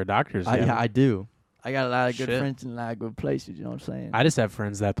friends who are doctors. Yeah, I do. I got a lot of good Shit. friends in a lot of good places, you know what I'm saying? I just have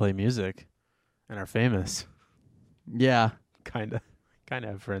friends that play music and are famous. Yeah. Kind of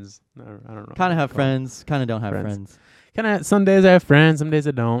have friends. I don't know. Kind of have friends. Kind of don't have friends. Some days I have friends, some days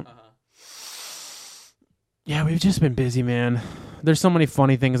I don't. Yeah, we've just been busy, man. There's so many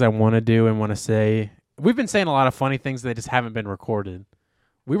funny things I want to do and want to say. We've been saying a lot of funny things that just haven't been recorded.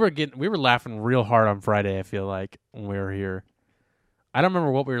 We were laughing real hard on Friday, I feel like, when we were here. I don't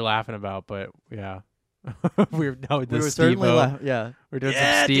remember what we were laughing about, but yeah. we were certainly laughing. Yeah. We're doing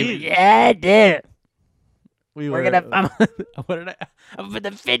some Steve. Dude. Yeah, dude. We're gonna. What did I? I'm put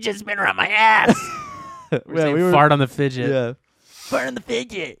the fidget spinner on my ass. We fart on the fidget. Yeah. Fart on the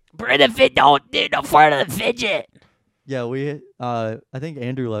fidget. Burn the fidget. Don't fart on the fidget. Yeah, I think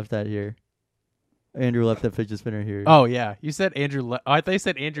Andrew left that here. Andrew left that fidget spinner here. Oh yeah, you said Andrew. I thought you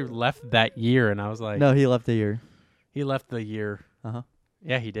said Andrew left that year, and I was like, no, he left the year. he left the year. Uh-huh.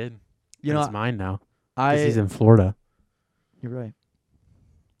 Yeah, he did. You And know, it's mine now. 'Cause he's I in Florida. you're right.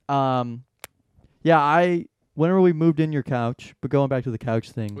 Yeah, whenever we moved in your couch, but going back to the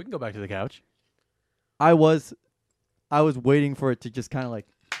couch thing, We can go back to the couch. I was waiting for it to just kind of like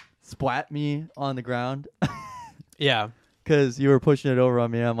splat me on the ground Yeah. because you were pushing it over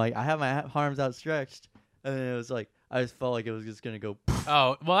on me. I'm like, I have my arms outstretched, and then it was like, I just felt like it was just gonna go.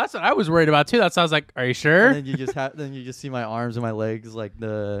 Oh well, that's what I was worried about too. That's why I was like, "Are you sure?" And then you just then you just see my arms and my legs like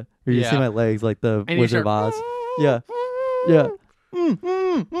or you see Yeah. my legs like the And you Wizard of start- Oz. Yeah, yeah.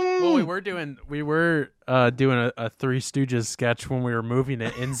 Well, we were doing a Three Stooges sketch when we were moving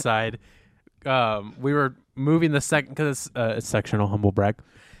it inside. We were moving the second because it's sectional, humble brag,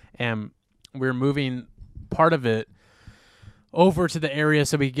 and we were moving part of it over to the area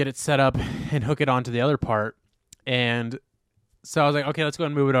so we could get it set up and hook it onto the other part. And so I was like, okay, let's go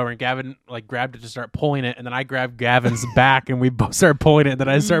and move it over. And Gavin like grabbed it to start pulling it, and then I grabbed Gavin's back, and we both started pulling it. And then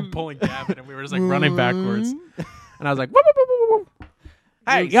I started pulling Gavin, and we were just like running backwards. And I was like, whoop, whoop, whoop, whoop, whoop.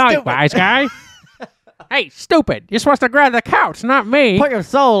 Hey, yo, wise guy. Hey, stupid. You're supposed to grab the couch, not me. Put your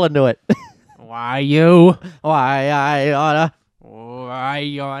soul into it. Why you? Why I oughta.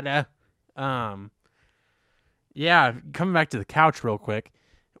 Why oughta? Yeah, coming back to the couch real quick.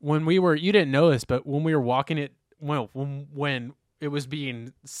 When you didn't know this, but when we were walking it, when it was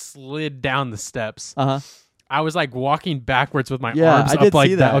being slid down the steps, I was like walking backwards with my arms I up did like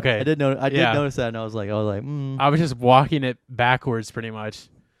see that. that. Okay, I did Yeah. notice that, and I was like, I was just walking it backwards pretty much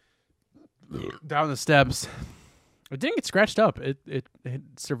down the steps. It didn't get scratched up. It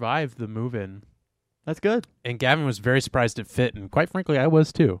survived the move-in. that's good. And Gavin was very surprised it fit, and quite frankly, I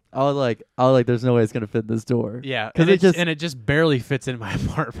was too. I was like, there's no way it's gonna fit this door. Yeah, 'Cause and it just barely fits in my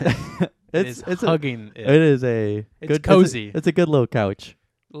apartment. it's hugging it. it is a It's good cozy. It's a good little couch.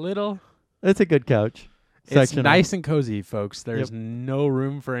 Little. It's a good couch. It's Sectional. nice and cozy, folks. There's no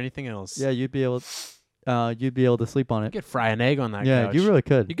room for anything else. Yeah, you'd be able to sleep on You it. could fry an egg on that Yeah, couch. you really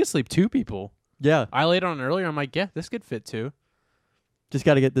could. You could sleep two people. Yeah, I laid on it earlier. I'm like, yeah, this could fit two. just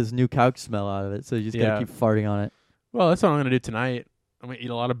got to get this new couch smell out of it. So you just Yeah. gotta keep farting on it. Well, that's what I'm gonna do tonight. I'm gonna eat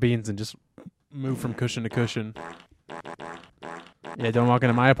a lot of beans and just move from cushion to cushion. Yeah, don't walk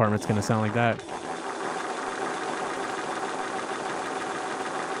into my apartment. It's gonna sound like that.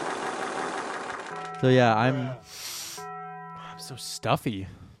 So yeah, I'm so stuffy.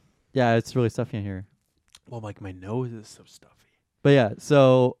 Yeah, it's really stuffy in here. Well, like my nose is so stuffy. But yeah,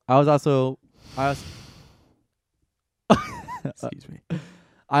 so I was Excuse me.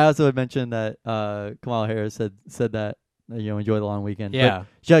 I also had mentioned that Kamala Harris said that enjoy the long weekend. Yeah. But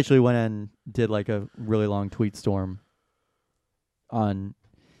she actually went and did like a really long tweet storm on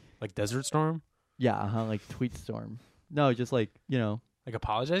Like Desert Storm? like tweet storm. No, just like, Like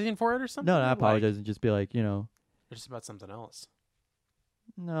apologizing for it or something? no, not Like, apologizing, just be like, or just about something else.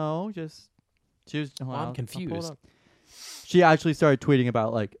 no, just she was hold Well, on, I'm I'll pull it confused. up. She actually started tweeting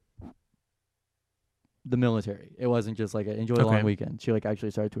about like the military. It wasn't just like enjoy the long Okay. weekend. She like actually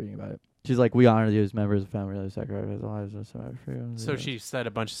started tweeting about it. She's like, we honor you as members of the family that sacrifice lives and so So she said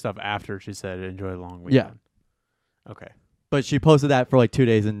a bunch of stuff after she said enjoy the long weekend. Yeah. Okay. But she posted that for like 2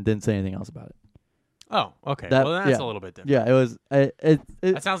 days and didn't say anything else about it. Oh, okay. That- Well, that's yeah. a little bit different. Yeah, it was it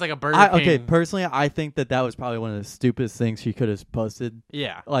That sounds like a Burger King. okay, personally I think that was probably one of the stupidest things she could have posted.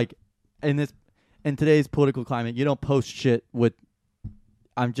 Yeah. Like in today's political climate, you don't post shit with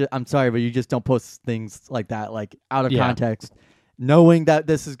I'm sorry, but you just don't post things like that like out of Yeah. context, knowing that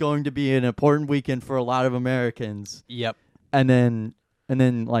this is going to be an important weekend for a lot of Americans, Yep. and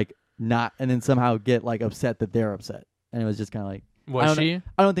then like not and then somehow get like upset that they're upset. And it was just kind of like Was she?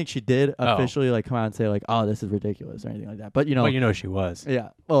 I don't think she did Oh. officially like come out and say like, "Oh, this is ridiculous" or anything like that. But Well, she was. yeah.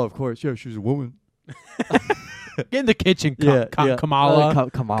 Oh, of course. Yeah, she's a woman. Get in the kitchen, Yeah, Kamala.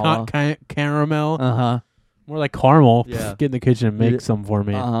 Kamala. Caramel. Uh-huh. More like caramel. Yeah. Get in the kitchen and make Yeah. some for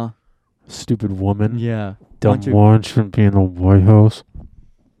me. Uh-huh. Stupid woman. Yeah. Dumb Bunch of- one shouldn't be in the White House.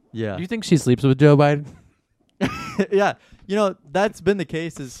 Yeah. Do you think she sleeps with Joe Biden? Yeah. That's been the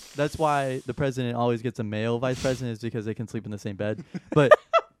case that's why the president always gets a male vice president is because they can sleep in the same bed.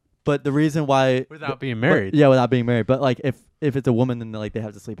 But the reason why Without being but- married. yeah, without being married. But like if it's a woman then like they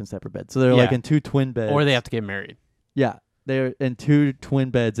have to sleep in separate beds. So they're like Yeah. in two twin beds. Or they have to get married. Yeah. They're in two twin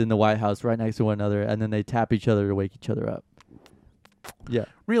beds in the White House right next to one another, and then they tap each other to wake each other up. Yeah.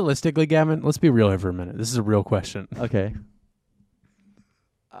 Realistically, Gavin, let's be real here for a minute. This is a real question. Okay.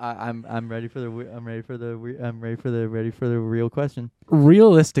 I'm ready for the real question.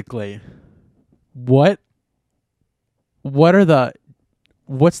 Realistically, what's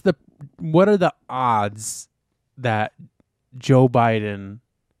the what are the odds that Joe Biden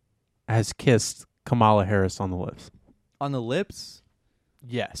has kissed Kamala Harris on the lips? On the lips?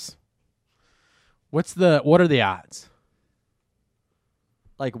 Yes. What are the odds?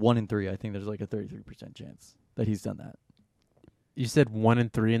 Like 1 in 3. I think there's like a 33% chance that he's done that. You said 1 in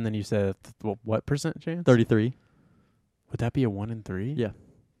 3, and then you said what percent chance? 33. Would that be a 1 in 3? Yeah.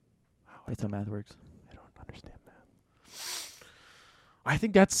 That's how math works. I don't understand math. I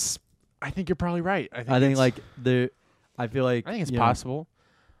think you're probably right. I think it's possible.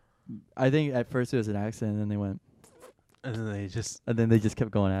 I think at first it was an accident, and then they went, And then they just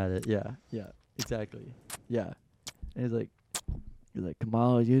kept going at it. Yeah, exactly. Yeah, and you're like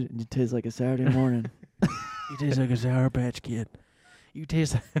Kamala, you taste like a Saturday morning. You taste like a Sour Patch Kid. You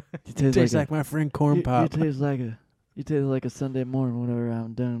taste like my friend Corn Pop. You taste like a Sunday morning whenever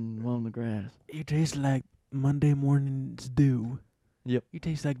I'm done mowing the grass. You taste like Monday morning's dew. Yep. You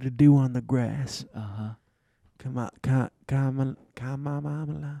taste like the dew on the grass. Uh-huh. Come on,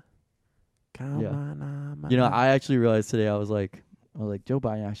 You know, I actually realized today, I was like, Joe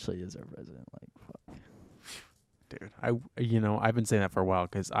Biden actually is our president. Like, fuck. Dude, I've been saying that for a while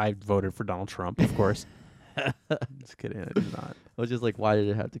because I voted for Donald Trump, of course. Just kidding, I did not. I was just like, why did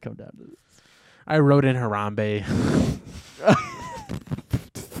it have to come down to this? I wrote in Harambe.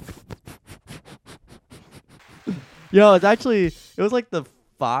 It was like the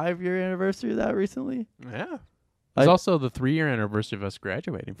 5-year anniversary of that recently. Yeah. It's also the 3-year anniversary of us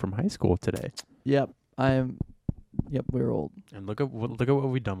graduating from high school today. Yep. We're old. And look at what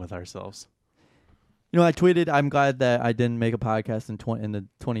we've done with ourselves. You know, I tweeted, I'm glad that I didn't make a podcast in the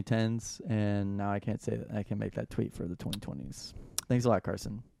 2010s, and now I can't say that I can make that tweet for the 2020s. Thanks a lot,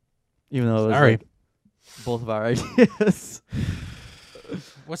 Carson. Even though it was like both of our ideas.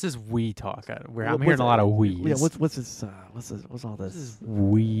 What's this we talk? I'm hearing a lot of we's. Yeah, what's all this? This is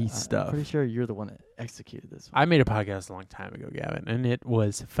we stuff. I'm pretty sure you're the one that executed this. I made a podcast a long time ago, Gavin, and it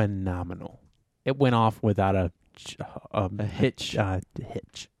was phenomenal. It went off without a hitch.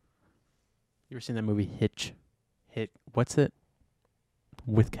 Hitch. You ever seen that movie Hitch? What's it?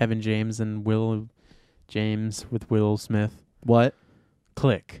 With Kevin James and Will James with Will Smith. What?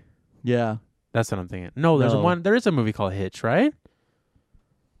 Click. Yeah. That's what I'm thinking. No, there is a movie called Hitch, right?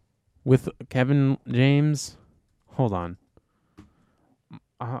 With Kevin James. Hold on.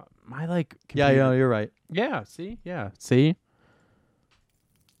 Yeah, you're right. Yeah, see? Yeah, see?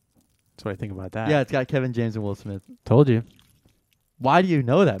 That's what I think about that. Yeah, it's got Kevin James and Will Smith. Told you. Why do you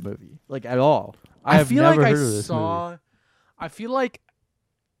know that movie? Like, at all? I have feel never like heard of this movie. I feel like,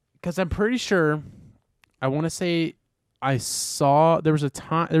 because I'm pretty sure, I want to say I saw, there was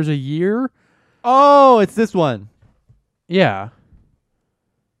a year. Oh, it's this one. Yeah.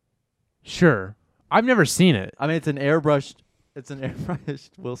 Sure. I've never seen it. I mean, it's an airbrushed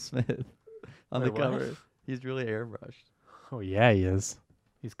Will Smith on the Wait, cover. what? He's really airbrushed. Oh, yeah, he is.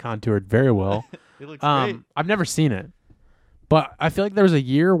 He's contoured very well. He looks great. I've never seen it. But I feel like there was a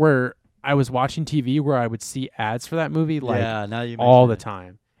year where I was watching TV where I would see ads for that movie all the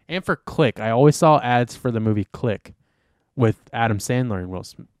time. And for Click. I always saw ads for the movie Click with Adam Sandler and Will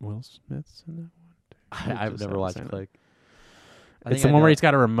Smith's in that one. I've never watched Click. It's the one where he's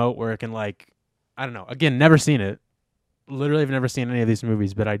got a remote where it can I don't know. Again, never seen it. Literally, I've never seen any of these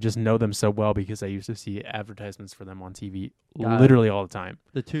movies, but I just know them so well because I used to see advertisements for them on TV literally all the time.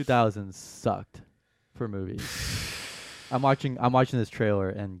 The 2000s sucked for movies. I'm watching this trailer,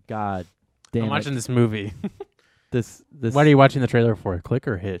 and God damn, I'm watching this movie. This. What are you watching the trailer for? Click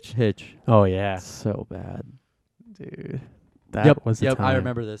or Hitch? Hitch. Oh yeah, so bad, dude. That was the time. I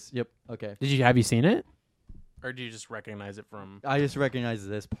remember this. Yep. Okay. Have you seen it, or do you just recognize it from? I just recognize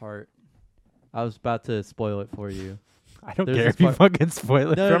this part. I was about to spoil it for you. I don't care if you fucking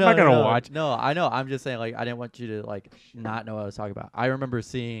spoil it. I'm not gonna watch. No, I know. I'm just saying, I didn't want you to not know what I was talking about. I remember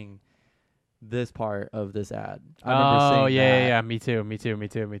seeing this part of this ad. I remember seeing that. Yeah. Me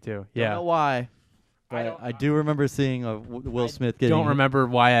too. Yeah. Don't know why. But I do remember seeing Will Smith getting. Don't remember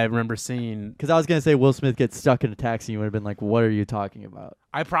why I remember seeing. Because I was gonna say Will Smith gets stuck in a taxi. You would have been like, "What are you talking about?"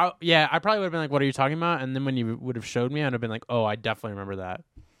 I probably would have been like, "What are you talking about?" And then when you would have showed me, I'd have been like, "Oh, I definitely remember that.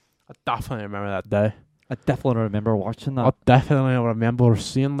 I definitely remember that day. I definitely remember watching that. I definitely remember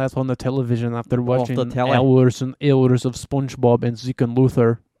seeing that on the television after watching telly. hours and hours of SpongeBob and Zeke and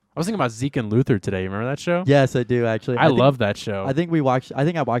Luther. I was thinking about Zeke and Luther today. Remember that show? Yes, I do actually. I love that show. I think I watched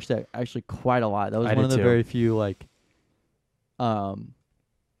that actually quite a lot. That was one of the very few one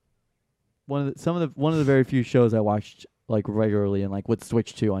of the very few shows I watched regularly and would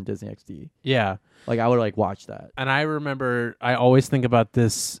switch to on Disney XD. Yeah. I would watch that. And I remember I always think about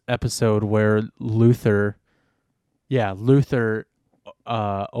this episode where Luther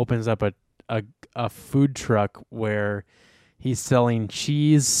opens up a food truck where he's selling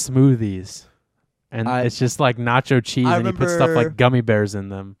cheese smoothies, and it's just like nacho cheese, and he puts stuff like gummy bears in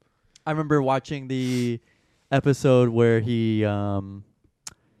them. I remember watching the episode where he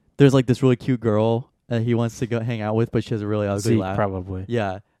there's like this really cute girl that he wants to go hang out with, but she has a really ugly Zeke, laugh. probably.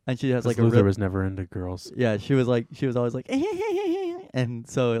 Yeah, and she has like Luther was never into girls. Yeah, she was always like, and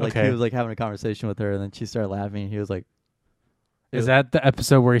so like he was like having a conversation with her, and then she started laughing. And he was like, "Is that the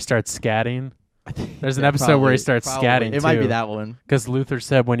episode where he starts scatting?" There's an episode where he starts scatting. It might be that one because Luther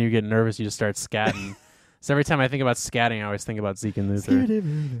said when you get nervous, you just start scatting. So every time I think about scatting, I always think about Zeke and Luther.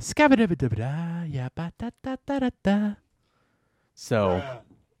 So,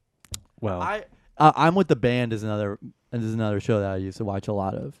 well, I'm with the band is another show that I used to watch a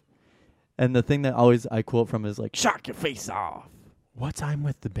lot of, and the thing that always I quote from is like "shock your face off." What's I'm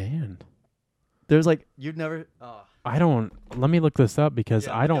with the band? There's like you'd never. I don't. Let me look this up because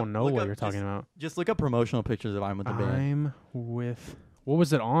I don't know what you're talking about. Just look up promotional pictures of I'm with the band. I'm with. What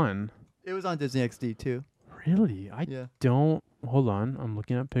was it on? It was on Disney XD too. Really? I don't. Hold on. I'm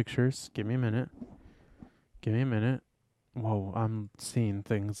looking at pictures. Give me a minute. Whoa, I'm seeing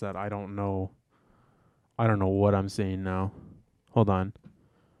things that I don't know. I don't know what I'm seeing now. Hold on.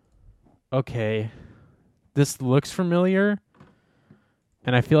 Okay. This looks familiar.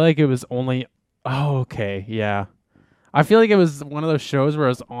 And I feel like it was only... Oh, okay. Yeah. I feel like it was one of those shows where it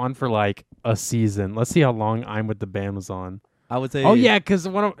was on for like a season. Let's see how long I'm with the band was on. I would say... Oh, yeah, because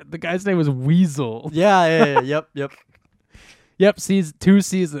one of the guy's name was Weasel. Yeah. Yep. Yep, 2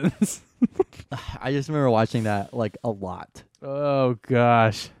 seasons. I just remember watching that like a lot. Oh,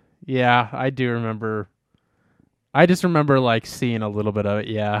 gosh. Yeah, I do remember. I just remember like seeing a little bit of it,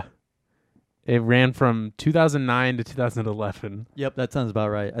 yeah. It ran from 2009 to 2011. Yep, that sounds about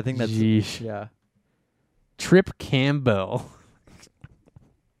right. I think that's... Yeesh. Yeah. Trip Campbell.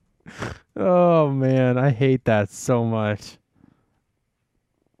 Oh, man, I hate that so much.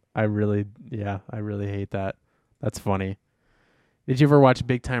 I really hate that. That's funny. Did you ever watch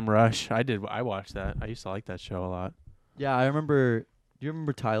Big Time Rush? I did. I watched that. I used to like that show a lot. Yeah, I remember. Do you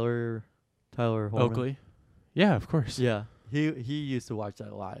remember Tyler Horman? Oakley? Yeah, of course. Yeah, he used to watch that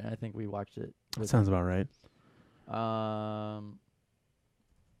a lot, and I think we watched it. That sounds about right. Are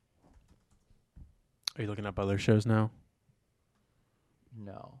you looking up other shows now?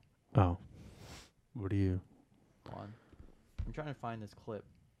 No. Oh. What are you? Hold on. I'm trying to find this clip.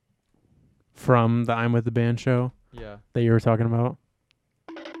 From the I'm with the Band show? Yeah. That you were talking about?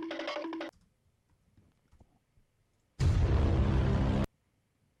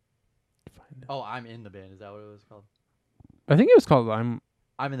 Oh, I'm in the band. Is that what it was called? I think it was called I'm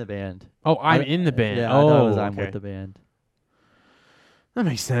in the band. Oh, I'm in the band. Yeah, oh, I thought it was okay. I'm with the band. That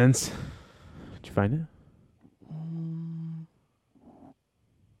makes sense. Did you find it?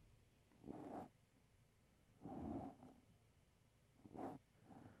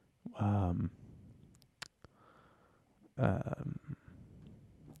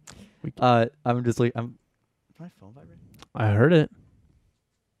 I'm just like I'm. My phone vibrating? I heard it.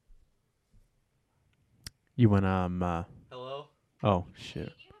 You went Hello. Oh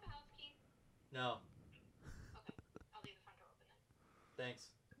shit. No. Okay, I'll leave the front door open then. Thanks.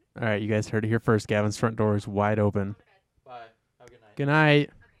 All right, you guys heard it here first. Gavin's front door is wide open. Bye. Have a good night. Good night.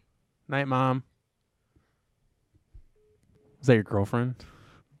 Okay. Night, Mom. Is that your girlfriend?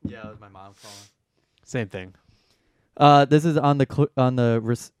 Yeah, that was my mom calling. Same thing. This is on the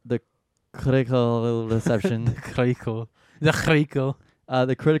critical reception. The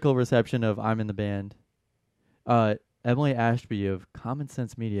critical reception of I'm in the Band. Emily Ashby of Common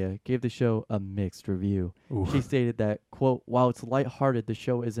Sense Media gave the show a mixed review. Ooh. She stated that, quote, while it's lighthearted, the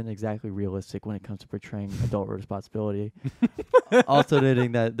show isn't exactly realistic when it comes to portraying adult responsibility. Also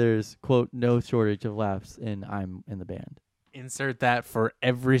noting that there's, quote, no shortage of laughs in I'm in the Band. Insert that for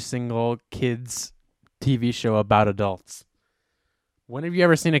every single kids TV show about adults. When have you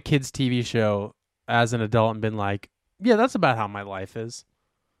ever seen a kids TV show as an adult and been like, yeah, that's about how my life is.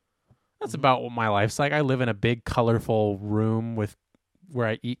 That's about what my life's like. I live in a big, colorful room where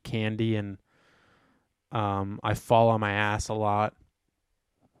I eat candy and I fall on my ass a lot.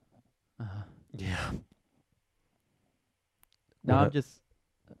 Yeah. Now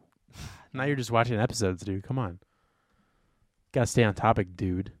Now you're just watching episodes, dude. Come on. Gotta stay on topic,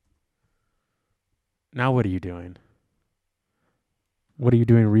 dude. Now what are you doing? What are you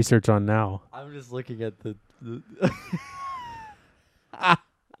doing research on now? I'm just looking at the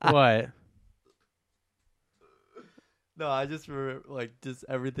What? No, I just remember, like, just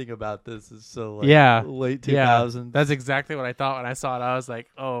everything about this is so, like, late 2000s. Yeah, that's exactly what I thought when I saw it. I was like,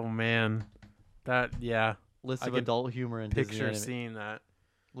 oh, man. Yeah. List I of can adult humor and Disney Picture seeing that.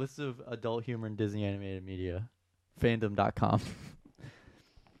 List of adult humor and Disney animated media. Fandom.com.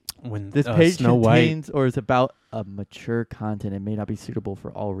 When This page Snow White. contains or is about a mature content and may not be suitable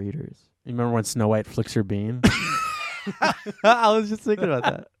for all readers. You remember when Snow White flicks her bean? I was just thinking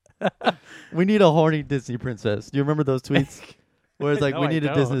about that. We need a horny Disney princess. Do you remember those tweets? Where it's like, No, we I need a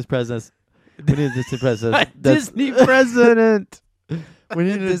don't. Disney princess. We need a Disney princess. A Disney president. We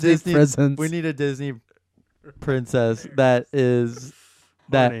need a Disney presence. We need a Disney princess that is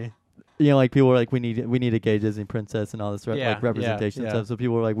that Funny. like people were like we need a gay Disney princess and all this Yeah, like representation yeah. stuff. So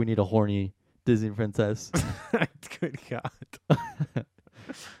people were like we need a horny Disney princess. Good God.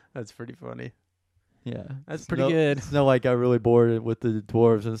 That's pretty funny. Yeah, That's pretty good. Snow White got really bored with the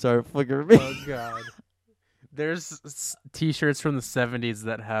dwarves and started flickering me. Oh God. There's T-shirts from the 70s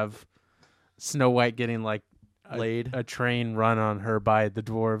that have Snow White getting like Laid. a train run on her by the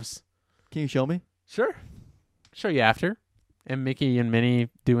dwarves. Can you show me? Sure. Show you after. And Mickey and Minnie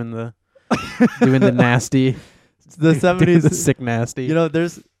doing the nasty. The doing the 70s. sick nasty. You know,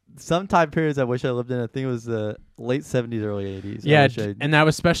 there's some time periods I wish I lived in. I think it was the late 70s, early 80s. Yeah, and that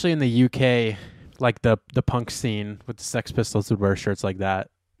was especially in the UK, like the punk scene with the Sex Pistols would wear shirts like that.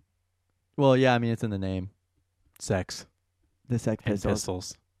 Well, yeah, I mean it's in the name. Sex The Sex and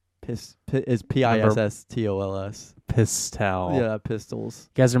Pistols. pistols. Is PISSTOLS. Pistel. Yeah, pistols.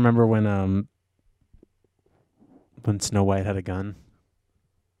 You guys remember when Snow White had a gun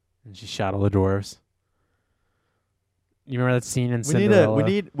and she shot all the dwarves? You remember that scene in Cinderella?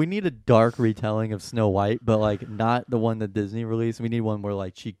 We need a dark retelling of Snow White, but like not the one that Disney released. We need one where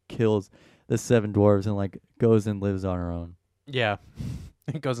like she kills the 7 dwarves and like goes and lives on her own. Yeah.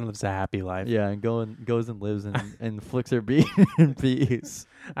 It goes and lives a happy life. Yeah, and goes and lives and flicks her bean in peace.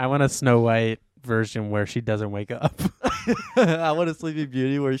 I want a Snow White version where she doesn't wake up. I want a Sleeping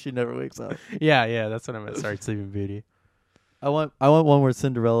Beauty where she never wakes up. Yeah, that's what I meant. Sorry, Sleeping Beauty. I want one where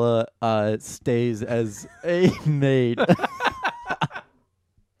Cinderella stays as a maid.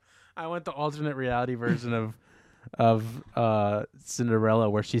 I want the alternate reality version of Cinderella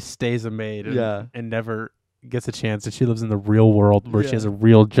where she stays a maid and never gets a chance, and she lives in the real world where she has a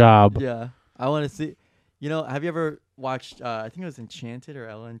real job. Yeah. I want to see. You know, have you ever watched I think it was Enchanted or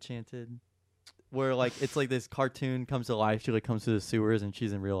Ella Enchanted, where like it's like this cartoon comes to life. She like comes to the sewers and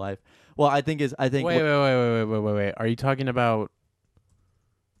she's in real life. Well, I think Wait. Are you talking about?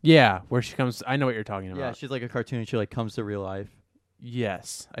 Yeah, where she comes. I know what you're talking about. Yeah, she's like a cartoon and she like comes to real life.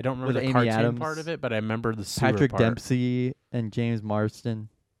 Yes, I don't remember With the Amy cartoon Adams, part of it, but I remember the sewer Patrick part. Dempsey and James Marsden.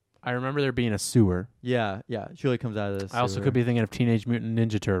 I remember there being a sewer. Yeah. She like comes out of this. I also could be thinking of Teenage Mutant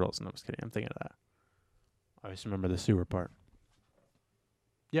Ninja Turtles. No, I'm just kidding. I'm thinking of that. I just remember the sewer part.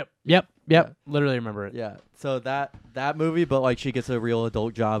 Yep. Yeah. Literally remember it. Yeah. So that movie, but like she gets a real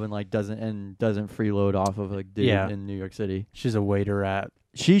adult job and like doesn't freeload off of a dude in New York City. She's a waiter at.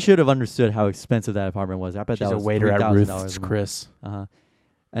 She should have understood how expensive that apartment was. I bet She's that a was waiter at $3,000 Ruth's a month. Chris.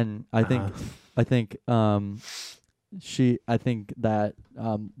 And I think that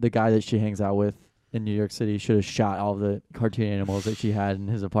the guy that she hangs out with in New York City should have shot all the cartoon animals that she had in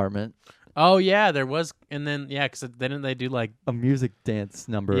his apartment. Oh yeah, there was, and then because didn't they do like A music dance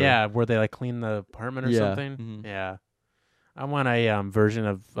number. Yeah, where they like clean the apartment or something. Mhm. Yeah, I want a version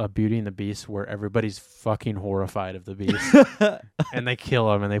of Beauty and the Beast where everybody's fucking horrified of the Beast and they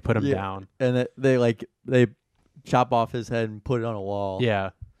kill him and they put him down. And they chop off his head and put it on a wall. Yeah,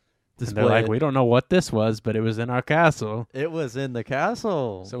 and Display they're like, it. we don't know what this was, but it was in our castle, It was in the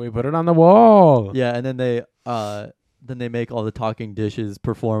castle. so we put it on the wall. Yeah, and then they make all the talking dishes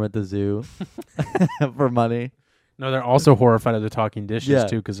perform at the zoo for money. No, they're also horrified of the talking dishes Yeah.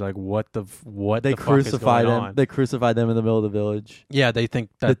 too, because like what They the fuck is crucify going them. on? They crucify them in the middle of the village. Yeah, they think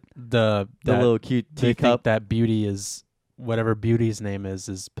that the little cute they think teacup. that Beauty is whatever Beauty's name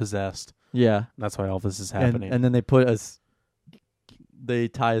is possessed. Yeah, That's why all this is happening. and then they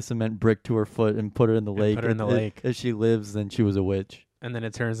tie a cement brick to her foot and put her in the lake. put her in the lake. If she lives, then she was a witch. And then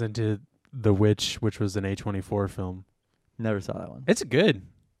it turns into The Witch, which was an A24 film. Never saw that one. It's good.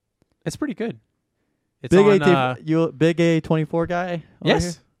 It's pretty good. It's Big on, you a big A24 guy? over yes.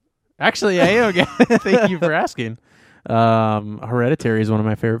 here? Actually, I am. Thank you for asking. Hereditary is one of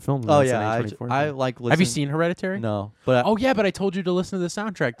my favorite films. Oh and it's yeah, an A24 I film. like. Have you seen Hereditary? No, but Oh yeah, but I told you to listen to the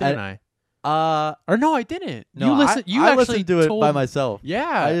soundtrack, didn't I? I Or no, I didn't. no, you listen. You I actually listened to it told, by myself. Yeah,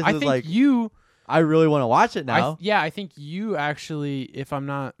 I just I was think like, you. I really want to watch it now. I think you actually, if I'm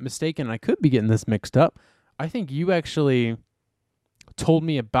not mistaken, I could be getting this mixed up. I think you actually told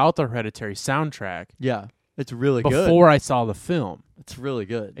me about the Hereditary soundtrack Yeah, it's really good. before I saw the film. It's really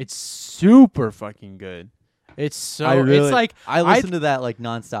good. It's super fucking good. It's so. I it's like I listened to that like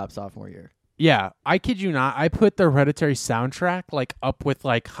nonstop sophomore year. Yeah, I kid you not. I put the Hereditary soundtrack like up with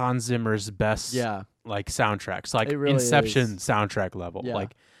like Hans Zimmer's best like soundtracks, like It really Inception is. soundtrack level. Yeah.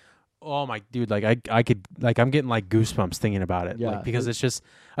 Like, oh my dude, like I could like I'm getting like goosebumps thinking about it. Yeah, Like, because it's just,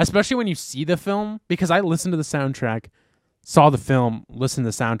 especially when you see the film, because I listened to the soundtrack, saw the film, listened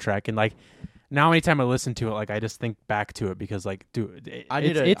to the soundtrack, and like now anytime I listen to it, like I just think back to it because like, dude, it's I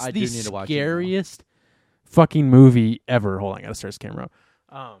the do need to watch it now. scariest fucking movie ever. Hold on, I gotta start this camera.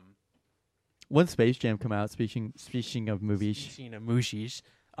 When Space Jam come out, speaking of movies, Speaking of movies,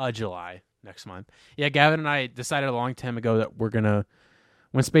 July next month. Yeah, Gavin and I decided a long time ago that we're gonna,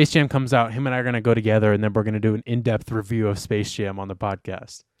 when Space Jam comes out, him and I are gonna go together, and then we're gonna do an in-depth review of Space Jam on the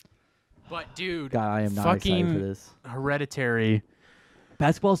podcast. But dude, God, I am not fucking excited for this. Hereditary.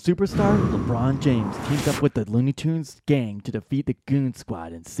 Basketball superstar LeBron James teams up with the Looney Tunes gang to defeat the Goon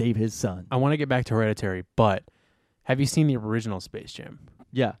Squad and save his son. I want to get back to Hereditary, but have you seen the original Space Jam?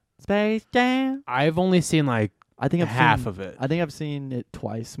 Yeah, Space Jam. I've only seen like I think I've half seen, of it. I think I've seen it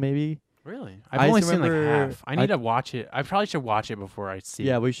twice, maybe. Really? I I've only just seen like remember- half. I need to watch it. I probably should watch it before I see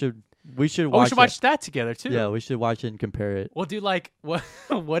Yeah, it. we should. We should Oh, watch. we should watch that together too. Yeah, we should watch it and compare it. Well, dude, like, what?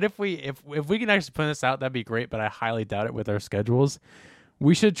 What if we can actually put this out? That'd be great. But I highly doubt it with our schedules.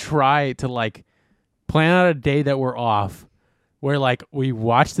 We should try to like plan out a day that we're off, where like we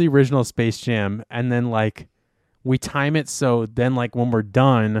watch the original Space Jam, and then like we time it so then like when we're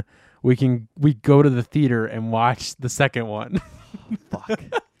done, we go to the theater and watch the second one. Fuck.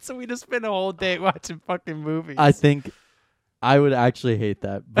 So we just spend a whole day watching fucking movies. I think I would actually hate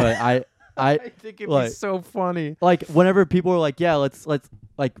that, but I think it'd like- be so funny. like whenever people are like, yeah, let's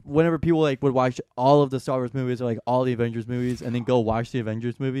like whenever people like would watch all of the Star Wars movies or like all the Avengers movies and then go watch the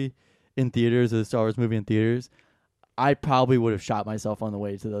Avengers movie in theaters or the Star Wars movie in theaters, I probably would have shot myself on the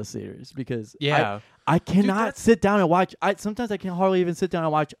way to those theaters because Yeah. I cannot that's- sit down and watch. Sometimes I can hardly even sit down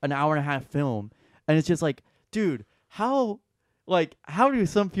and watch an hour and a half film, and it's just like, dude, how do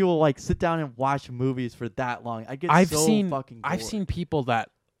some people like sit down and watch movies for that long? I get I've so seen fucking bored. I've seen people that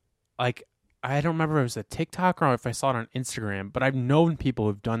like, I don't remember if it was a TikTok or if I saw it on Instagram, but I've known people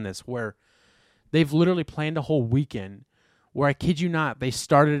who've done this where they've literally planned a whole weekend where, I kid you not, they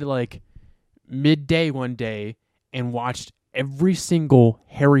started like midday one day and watched every single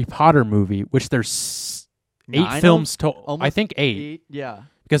Harry Potter movie, which there's 8 9 of films them? total. I Almost think 8 Yeah.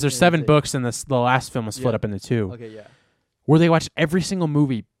 because there's Yeah, 7 it's 8. books and the last film was split Yeah. up into 2. Okay. Yeah. Where they watched every single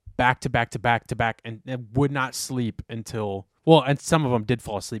movie back to back to back to back and would not sleep until, well, and some of them did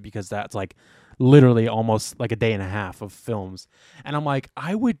fall asleep because that's like literally almost like a day and a half of films. And I'm like,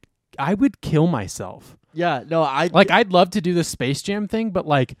 I would kill myself. Yeah. No, I'd love to do the Space Jam thing, but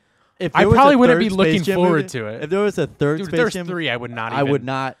like, if I there was probably a wouldn't third be looking Space Jam forward movie- to it. If there was a third Dude, if Space there's Jam, 3, I would not. I would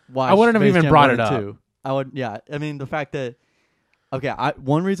not watch. I wouldn't have Space even Jam brought 1 it and up. 2. I would. Yeah. I mean, the fact that. Okay,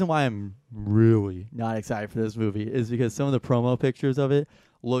 one reason why I'm really not excited for this movie is because some of the promo pictures of it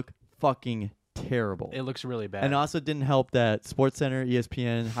look fucking terrible. It looks really bad. And it also didn't help that SportsCenter,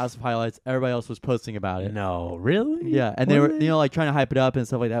 ESPN, House of Highlights, everybody else was posting about it. No, really? Yeah, and they were, like, trying to hype it up and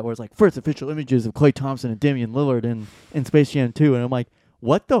stuff like that, where it's like, first official images of Klay Thompson and Damian Lillard in Space Jam 2. And I'm like,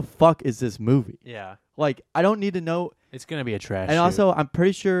 what the fuck is this movie? Yeah, Like, I don't need to know. it's gonna be a trash. And shoot. also, I'm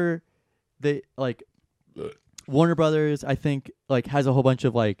pretty sure they, like, Warner Brothers, I think, like, has a whole bunch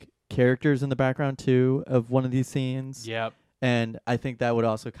of, like, characters in the background, too, of one of these scenes. yep, And I think that would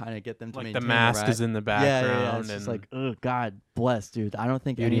also kind of get them to like maintain the mask right? is in the Yeah, background. It's and just like, oh, God bless, dude. I don't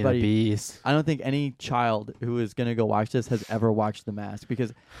think Beauty and the anybody. Beast. I don't think any child who is gonna go watch this has ever watched The Mask,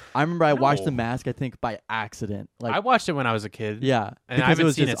 because I remember I watched The No. Mask, I think, by accident. Like, I watched it when I was a kid. yeah, and I because haven't it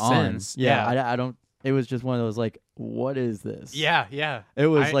was seen just it on. since. Yeah, Yeah. I don't. It was just one of those like, what is this? yeah, yeah, It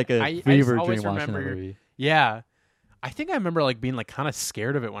was I- like a I just fever always dream watching that remember- movie. yeah. I think I remember like being like kind of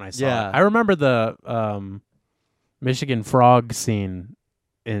scared of it when I saw Yeah. it. I remember the Michigan frog scene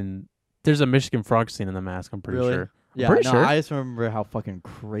in. There's a Michigan frog scene in The Mask. I'm pretty Really? sure. Yeah, pretty no, sure. I just remember how fucking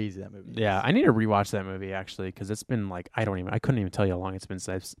crazy that movie is. Yeah, I need to rewatch that movie actually because it's been like I couldn't even tell you how long it's been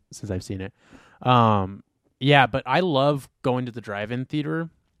since I've seen it. Yeah, but I love going to the drive-in theater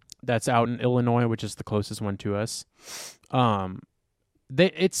that's out in Illinois, which is the closest one to us.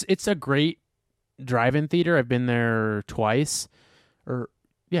 It's a great drive-in theater. I've been there twice.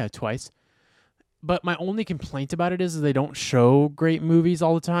 But my only complaint about it is they don't show great movies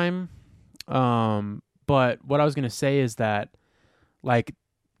all the time. But what I was gonna say is that, like,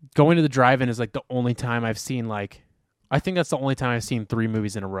 going to the drive-in is like the only time I've seen I think that's the only time I've seen 3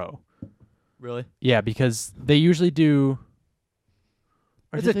 movies in a row. Really? Yeah, because they usually do.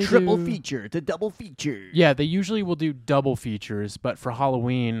 or It's did a they triple do- feature. It's a double feature. Yeah, they usually will do double features, but for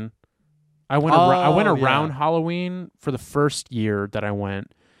Halloween, I went Oh, around yeah. Halloween for the first year that I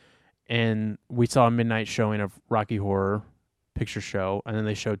went, and we saw a midnight showing of Rocky Horror Picture Show, and then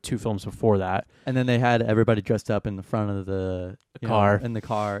they showed 2 films before that. And then they had everybody dressed up in the front of the car. In the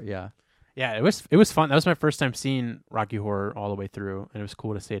car, yeah. Yeah, it was fun. That was my first time seeing Rocky Horror all the way through, and it was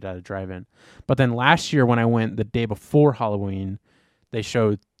cool to see it at a drive-in. But then last year when I went the day before Halloween, they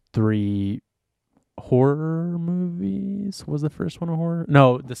showed 3 horror movies. Was the first one a horror?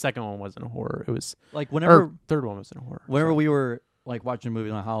 No, the second one wasn't a horror. It was like whenever third one wasn't a horror. Whenever we were like watching a movie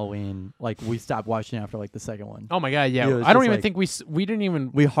on Halloween, like we stopped watching after like the second one. Oh my god, yeah. Yeah, I don't just even like- think we didn't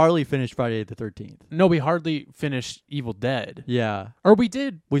even. We hardly finished Friday the 13th. No, we hardly finished Evil Dead. Yeah, Or we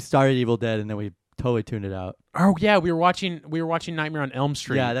did. we started Evil Dead and then we totally tuned it out. Oh yeah, we were watching Nightmare on Elm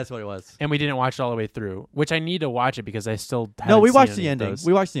Street. Yeah, that's what it was. and we didn't watch it all the way through, which I need to watch it because I still No, haven't we seen watched any the of ending. those.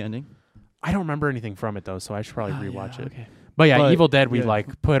 We watched the ending. I don't remember anything from it though, so I should probably rewatch it. Okay. But yeah, But, Evil Dead we yeah,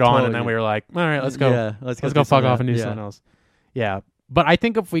 like put on, and then totally. we were like, all right, let's go. Yeah, let's Let's do go fuck some of off that. and do Yeah. something else. Yeah. But I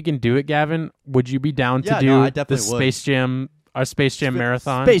think if we can do it, Gavin, would you be down to Yeah, do no, I the definitely would. Space Jam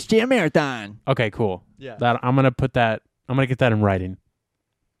marathon? Space Jam marathon. Okay, cool. Yeah. That I'm gonna get that in writing.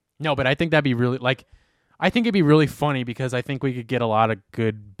 No, but I think that'd be really I think it'd be really funny because I think we could get a lot of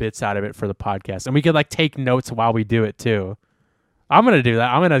good bits out of it for the podcast, and we could like take notes while we do it too. I'm gonna do that.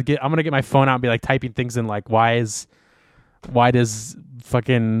 I'm gonna get my phone out and be like typing things in like why does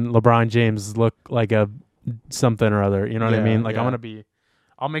fucking LeBron James look like a something or other? You know what I Yeah, mean? Like yeah.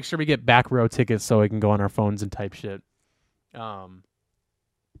 I'll make sure we get back row tickets so we can go on our phones and type shit.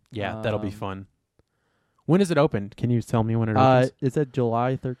 Yeah, that'll be Um, fun. When is it open? Can you tell me when it opens? Is that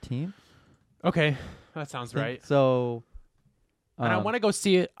July 13th? Okay, that sounds right. So, And I want to go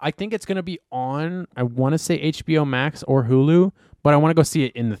see it. I think it's going to be on, I want to say HBO Max or Hulu, but I want to go see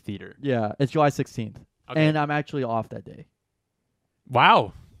it in the theater. Yeah, it's July 16th, Okay. and I'm actually off that day.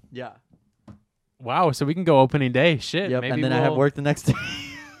 Wow. Yeah. Wow. So we can go opening day. Shit. Yep. Maybe And then I have work the next day.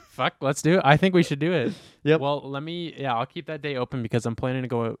 Fuck. Let's do it. I think we should do it. Yep. Well, I'll keep that day open because I'm planning to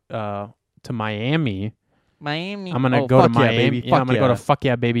go to Miami. Miami. I'm going to Oh, go to fuck yeah, Miami. baby. Yeah, I'm Fuck going to go yeah. to Fuck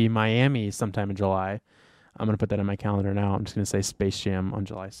Yeah Baby Miami sometime in July. I'm going to put that in my calendar now. I'm just going to say Space Jam on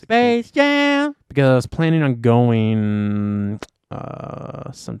July 16th. Space Jam. Because I was planning on going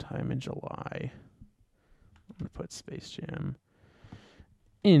sometime in July. I'm going to put Space Jam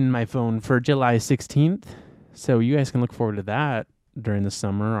in my phone for July 16th. So you guys can look forward to that during the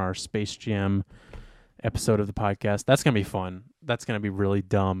summer, our Space Jam episode of the podcast. That's going to be fun. That's going to be really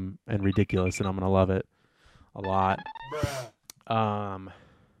dumb and ridiculous, and I'm going to love it a lot.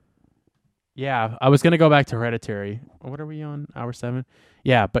 Yeah, I was going to go back to Hereditary. What are we on? Hour 7?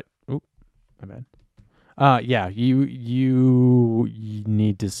 Yeah, but oop, my bad. Yeah, you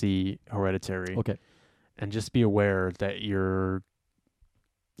need to see Hereditary. Okay. And just be aware that you're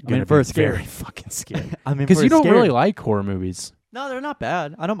I'm gonna in for be a scare. very fucking scared. I'm in Because for you a don't scare. really like horror movies. No, they're not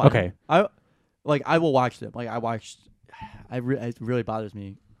bad. I don't mind. Okay. them. I will watch them. Like I watched. It really bothers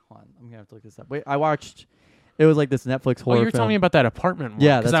me. Hold on, I'm gonna have to look this up. Wait, I watched. It was like this Netflix horror. Oh, you were film. telling me about that apartment one.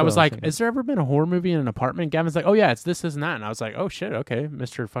 Yeah, because that's I what was I was like, thinking. has there ever been a horror movie in an apartment? Gavin's like, oh yeah, it's this and that. And I was like, oh shit, okay,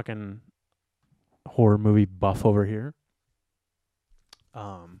 Mr. fucking horror movie buff over here.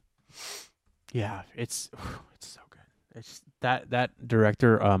 Yeah, it's so good. It's that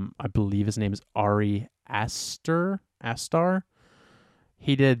director. I believe his name is Ari Aster.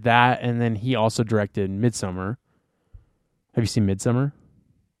 He did that, and then he also directed Midsommar. Have you seen Midsommar?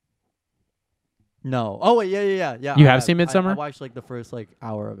 No. Oh wait, yeah. You I have seen Midsommar? I watched like the first like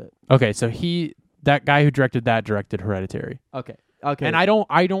hour of it. Okay, so that guy who directed Hereditary. Okay. And I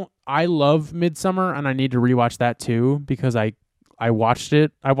love Midsommar, and I need to rewatch that too because I watched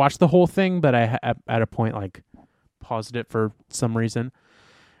it. I watched the whole thing, but I at a point like paused it for some reason,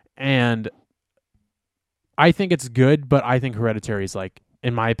 and I think it's good. But I think Hereditary is like,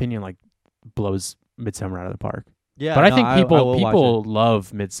 in my opinion, like blows Midsommar out of the park. Yeah. But I no, think will watch people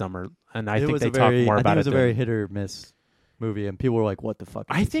love Midsommar, and I think they talk more about it. It was it. a very hit or miss movie, and people were like, "What the fuck?"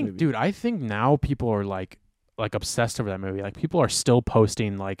 Is I this think, movie? dude, I think now people are like obsessed over that movie. Like people are still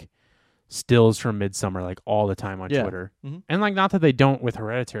posting like stills from Midsommar like all the time on Yeah. Twitter. Mhm. And like not that they don't with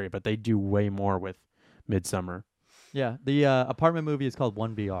Hereditary, but they do way more with Midsommar. Yeah, the apartment movie is called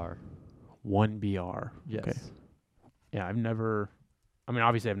 1BR. 1BR. Yes. Okay. Yeah,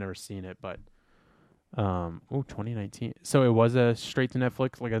 obviously I've never seen it, but 2019. So it was a straight to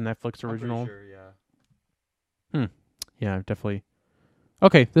Netflix, like a Netflix original. I'm pretty sure, yeah. Yeah, definitely.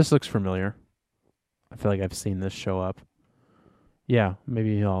 Okay, this looks familiar. I feel like I've seen this show up. Yeah,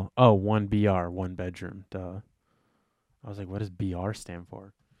 maybe I'll... Oh, 1BR, one bedroom. Duh. I was like, what does BR stand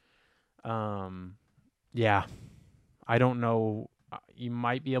for? Yeah. I don't know. You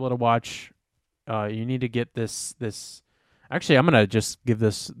might be able to watch... you need to get this... Actually, I'm going to just give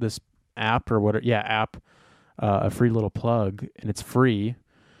this app or what? Yeah, app. A free little plug, and it's free.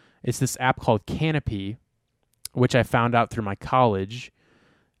 It's this app called Canopy, which I found out through my college.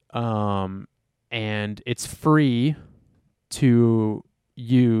 And it's free to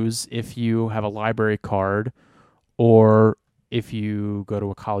use if you have a library card or if you go to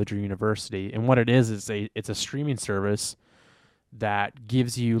a college or university. And what it is it's a streaming service that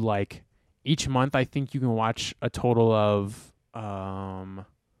gives you like each month. I think you can watch a total of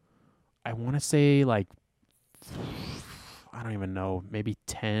I want to say like I don't even know, maybe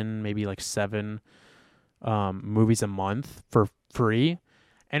 10, maybe like 7 movies a month for free.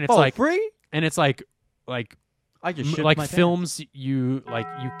 And it's like free? And it's like I just like films you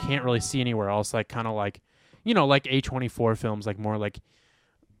can't really see anywhere else, like kind of like, you know, like A24 films, like more like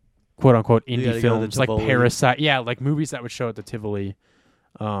quote unquote indie films, like Parasite, like movies that would show at the Tivoli,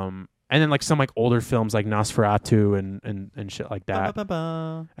 and then like some like older films like Nosferatu and shit like that,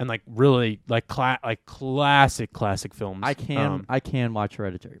 and like really like classic films. I can watch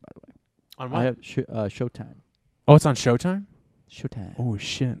Hereditary, by the way. On what? I have Showtime. Oh, it's on Showtime. Showtime. Oh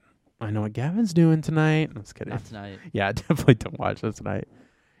shit! I know what Gavin's doing tonight. I'm just kidding. Not tonight. Yeah, definitely don't watch this tonight.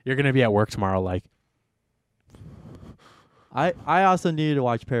 You're gonna be at work tomorrow, like. I also needed to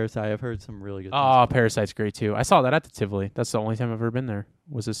watch Parasite. I've heard some really good things. Oh, Parasite's great too. I saw that at the Tivoli. That's the only time I've ever been there,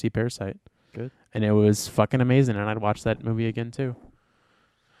 was to see Parasite. Good. And it was fucking amazing, and I'd watch that movie again too.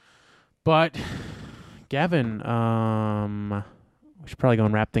 But Gavin, we should probably go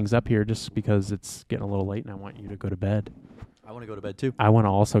and wrap things up here just because it's getting a little late and I want you to go to bed. I want to go to bed too. I want to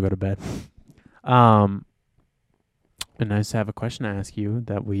also go to bed. And I just have a question to ask you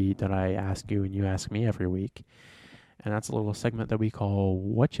that I ask you and you ask me every week. And that's a little segment that we call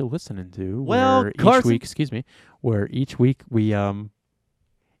What You Listening To. Well, where Carson.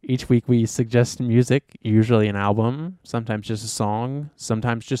 each week we suggest music, usually an album, sometimes just a song,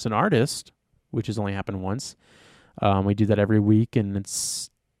 sometimes just an artist, which has only happened once. We do that every week, and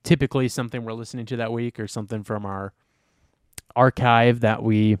it's typically something we're listening to that week or something from our archive that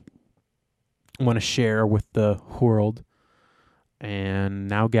we want to share with the world. And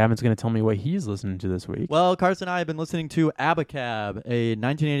now Gavin's going to tell me what he's listening to this week. Well, Carson and I have been listening to Abacab, a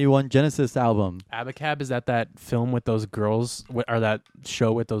 1981 Genesis album. Abacab, is that film with those girls, or that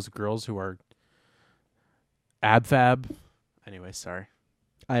show with those girls who are AbFab? Anyway, sorry.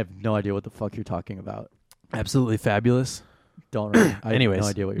 I have no idea what the fuck you're talking about. Absolutely fabulous. Don't really. I Anyways, have no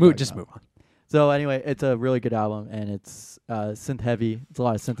idea what you're talking about. move on. So anyway, it's a really good album, and it's synth heavy. It's a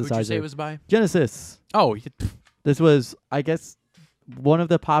lot of synthesizer. Who'd you say it was by? Genesis. Oh, This was, I guess, one of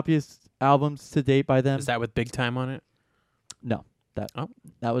the poppiest albums to date by them. is that with Big Time on it? No, that Oh.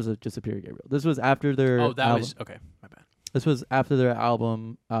 that was just a Peter Gabriel. This was after their Oh, that album. was okay. My bad. This was after their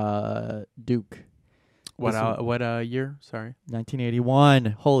album Duke. What This one- what year? Sorry. 1981.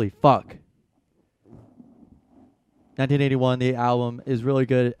 Holy fuck. 1981. The album is really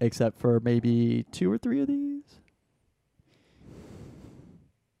good, except for maybe 2 or 3 of these.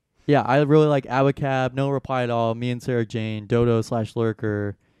 Yeah, I really like Abacab, No Reply at All, Me and Sarah Jane,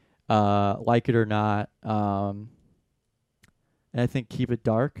 Dodo/Lurker, Like It or Not, and I think Keep It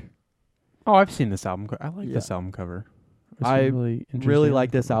Dark. Oh, I've seen this album. I like Yeah. this album cover. It's I really Really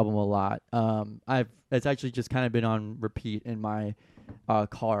like this album a lot. It's actually just kind of been on repeat in my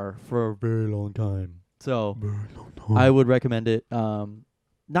car for a very long time. So I would recommend it.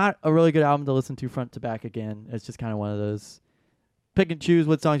 Not a really good album to listen to front to back again. It's just kind of one of those pick and choose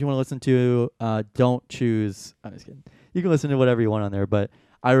what songs you want to listen to. Don't choose. I'm just kidding. You can listen to whatever you want on there, but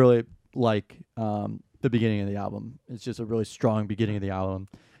I really like the beginning of the album. It's just a really strong beginning of the album.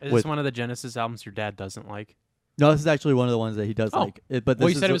 Is this one of the Genesis albums your dad doesn't like? No, this is actually one of the ones that he does like. But Well,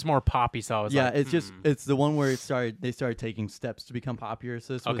 this you said is it was more poppy, so I was like, it's the one where they started taking steps to become popular.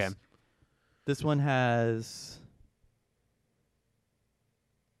 So this Okay. This one has.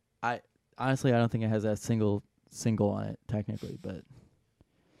 I don't think it has that single on it technically, but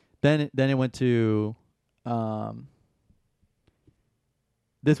then it went to.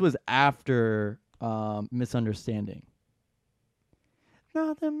 This was after Misunderstanding.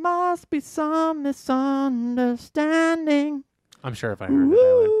 Now there must be some misunderstanding. I'm sure if I heard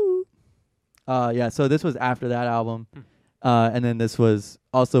it, I would. Yeah, so this was after that album. And then this was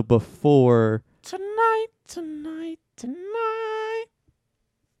also before. Tonight.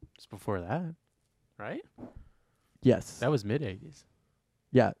 It's before that, right? Yes. That was mid 80s.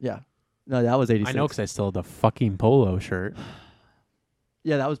 Yeah. No, that was 86. I know because I still have the fucking polo shirt.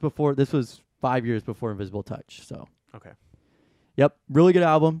 Yeah, that was before. This was 5 years before Invisible Touch. So. Okay. Yep, really good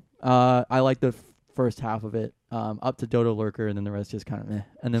album. I like the first half of it, up to Dodo Lurker, and then the rest just kind of meh.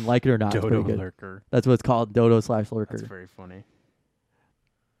 And then Like It or Not, is Dodo pretty good. Lurker. That's what it's called, Dodo/Lurker. That's very funny.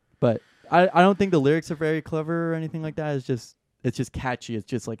 But I don't think the lyrics are very clever or anything like that. It's just catchy. It's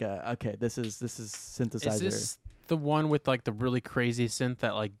just like this is synthesizer. Is this the one with like the really crazy synth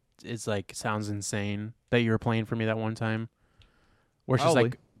that like is like sounds insane that you were playing for me that one time? Where she's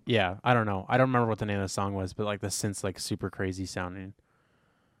like, yeah, I don't know. I don't remember what the name of the song was, but like the synth's like super crazy sounding.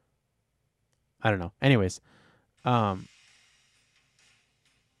 I don't know. Anyways, no,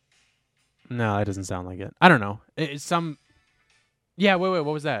 that doesn't sound like it. I don't know. It's some. Yeah, wait, what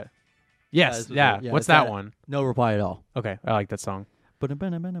was that? Yes, yeah. What's that one? No Reply at All. Okay, I like that song. Yeah,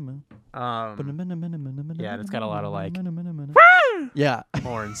 and it's got a lot of like yeah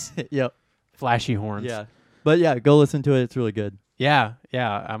horns. Yep, flashy horns. Yeah, but yeah, go listen to it. It's really good. Yeah.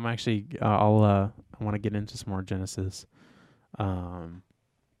 I'm actually I want to get into some more Genesis. So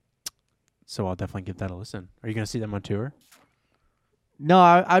I'll definitely give that a listen. Are you gonna see them on tour? No,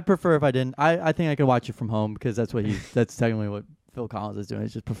 I'd prefer if I didn't. I think I could watch it from home because that's technically what Phil Collins is doing.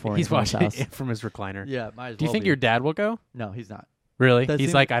 He's just performing. He's from watching his house. it from his recliner. Yeah, might as Do you well think be. your dad will go? No, he's not. Really? Does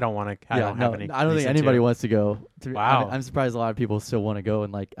He's he? like, I don't want to. I don't have any. I don't think anybody wants to go. Wow. I'm surprised a lot of people still want to go,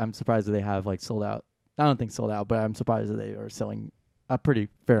 and like I'm surprised that they have like sold out. I don't think sold out, but I'm surprised that they are selling a pretty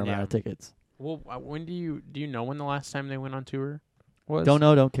fair amount of tickets. Well, when do you know when the last time they went on tour was? Don't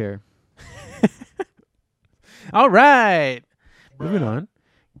know, don't care. All right, moving on.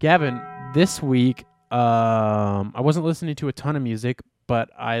 Gavin, this week, I wasn't listening to a ton of music,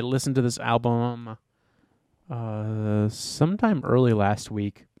 but I listened to this album sometime early last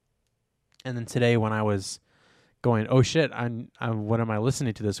week, and then today when I was going, oh shit, what am I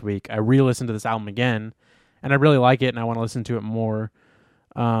listening to this week? I re-listened to this album again, and I really like it, and I want to listen to it more.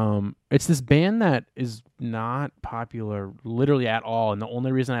 It's this band that is not popular literally at all, and the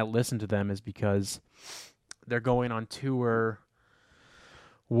only reason I listen to them is because they're going on tour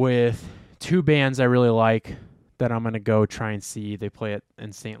with two bands I really like that I'm going to go try and see. They play it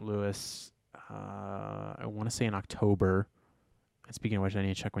in St. Louis, I want to say in October. And speaking of which, I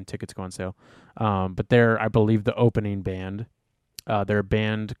need to check when tickets go on sale. But they're, I believe, the opening band. They're a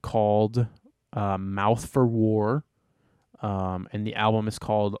band called Mouth for War. And the album is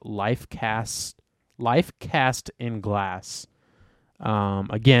called Life Cast in Glass.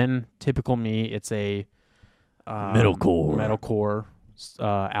 Again, typical me. It's a metalcore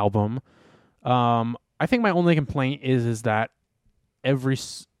album. I think my only complaint is that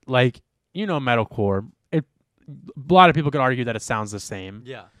metalcore. A lot of people could argue that it sounds the same.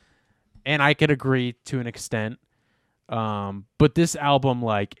 Yeah, and I could agree to an extent. But this album,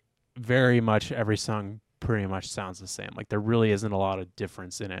 like, very much every song pretty much sounds the same. Like, there really isn't a lot of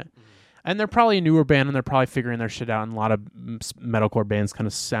difference in it. Mm-hmm. And they're probably a newer band, and they're probably figuring their shit out. And a lot of metalcore bands kind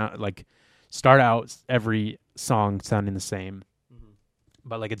of start out every song sounding the same. Mm-hmm.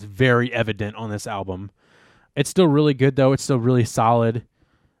 But like, it's very evident on this album. It's still really good though. It's still really solid,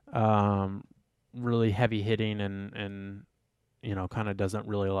 really heavy hitting, and kind of doesn't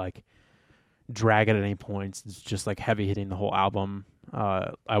really like drag it at any points. It's just like heavy hitting the whole album.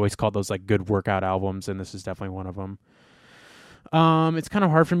 I always call those like good workout albums, and this is definitely one of them. It's kind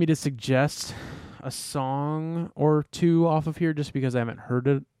of hard for me to suggest a song or two off of here just because I haven't heard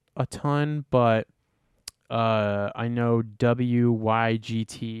it a ton, but I know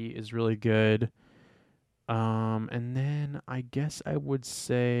WYGT is really good. And then I guess I would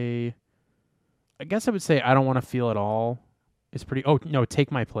say I Don't Want to Feel At All is pretty. Oh no,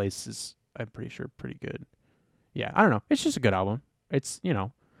 Take My Place is, I'm pretty sure, pretty good. Yeah, I don't know. It's just a good album. It's,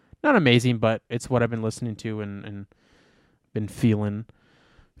 not amazing, but it's what I've been listening to and been feeling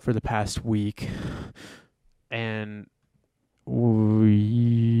for the past week. And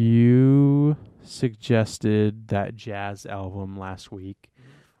you suggested that jazz album last week,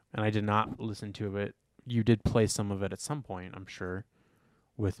 and I did not listen to it. You did play some of it at some point, I'm sure,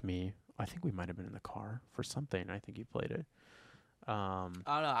 with me. I think we might have been in the car for something. I think you played it. I don't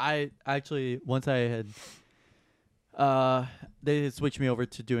know. I actually, once I had, they had switched me over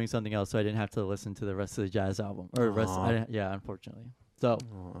to doing something else, so I didn't have to listen to the rest of the jazz album unfortunately. So,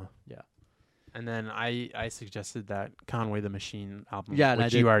 yeah. And then I suggested that Conway the Machine album,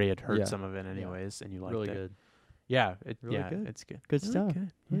 which you already had heard some of it anyways, and you liked really it. Good. Yeah, good. It's good. Good really stuff.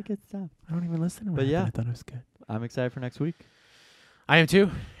 Good. Really good stuff. I don't even listen to it. But yeah, I thought it was good. I'm excited for next week. I am too.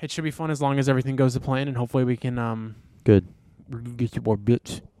 It should be fun as long as everything goes to plan, and hopefully we can good. We're gonna get you more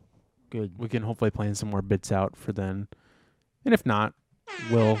bits. Good. We can hopefully plan some more bits out for then. And if not,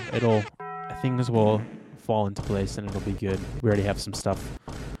 things will fall into place and it'll be good. We already have some stuff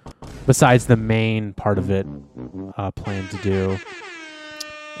besides the main part of it planned to do.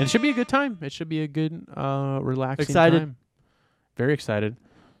 And it should be a good time. It should be a good, relaxing time. Very excited.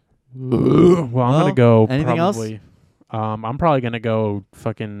 Well, I'm going to go anything probably. Else? I'm probably gonna go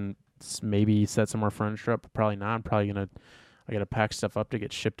fucking maybe set some more furniture up. Probably not. I gotta pack stuff up to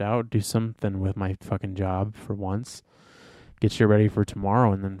get shipped out. Do something with my fucking job for once. Get you ready for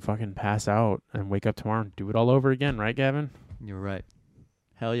tomorrow, and then fucking pass out and wake up tomorrow and do it all over again. Right, Gavin? You're right.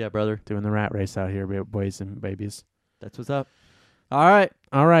 Hell yeah, brother. Doing the rat race out here, boys and babies. That's what's up. All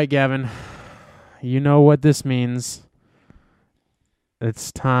right, Gavin. You know what this means.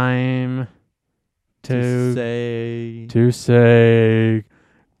 It's time to say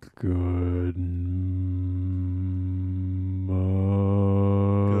goodbye.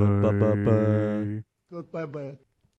 Goodbye. Goodbye.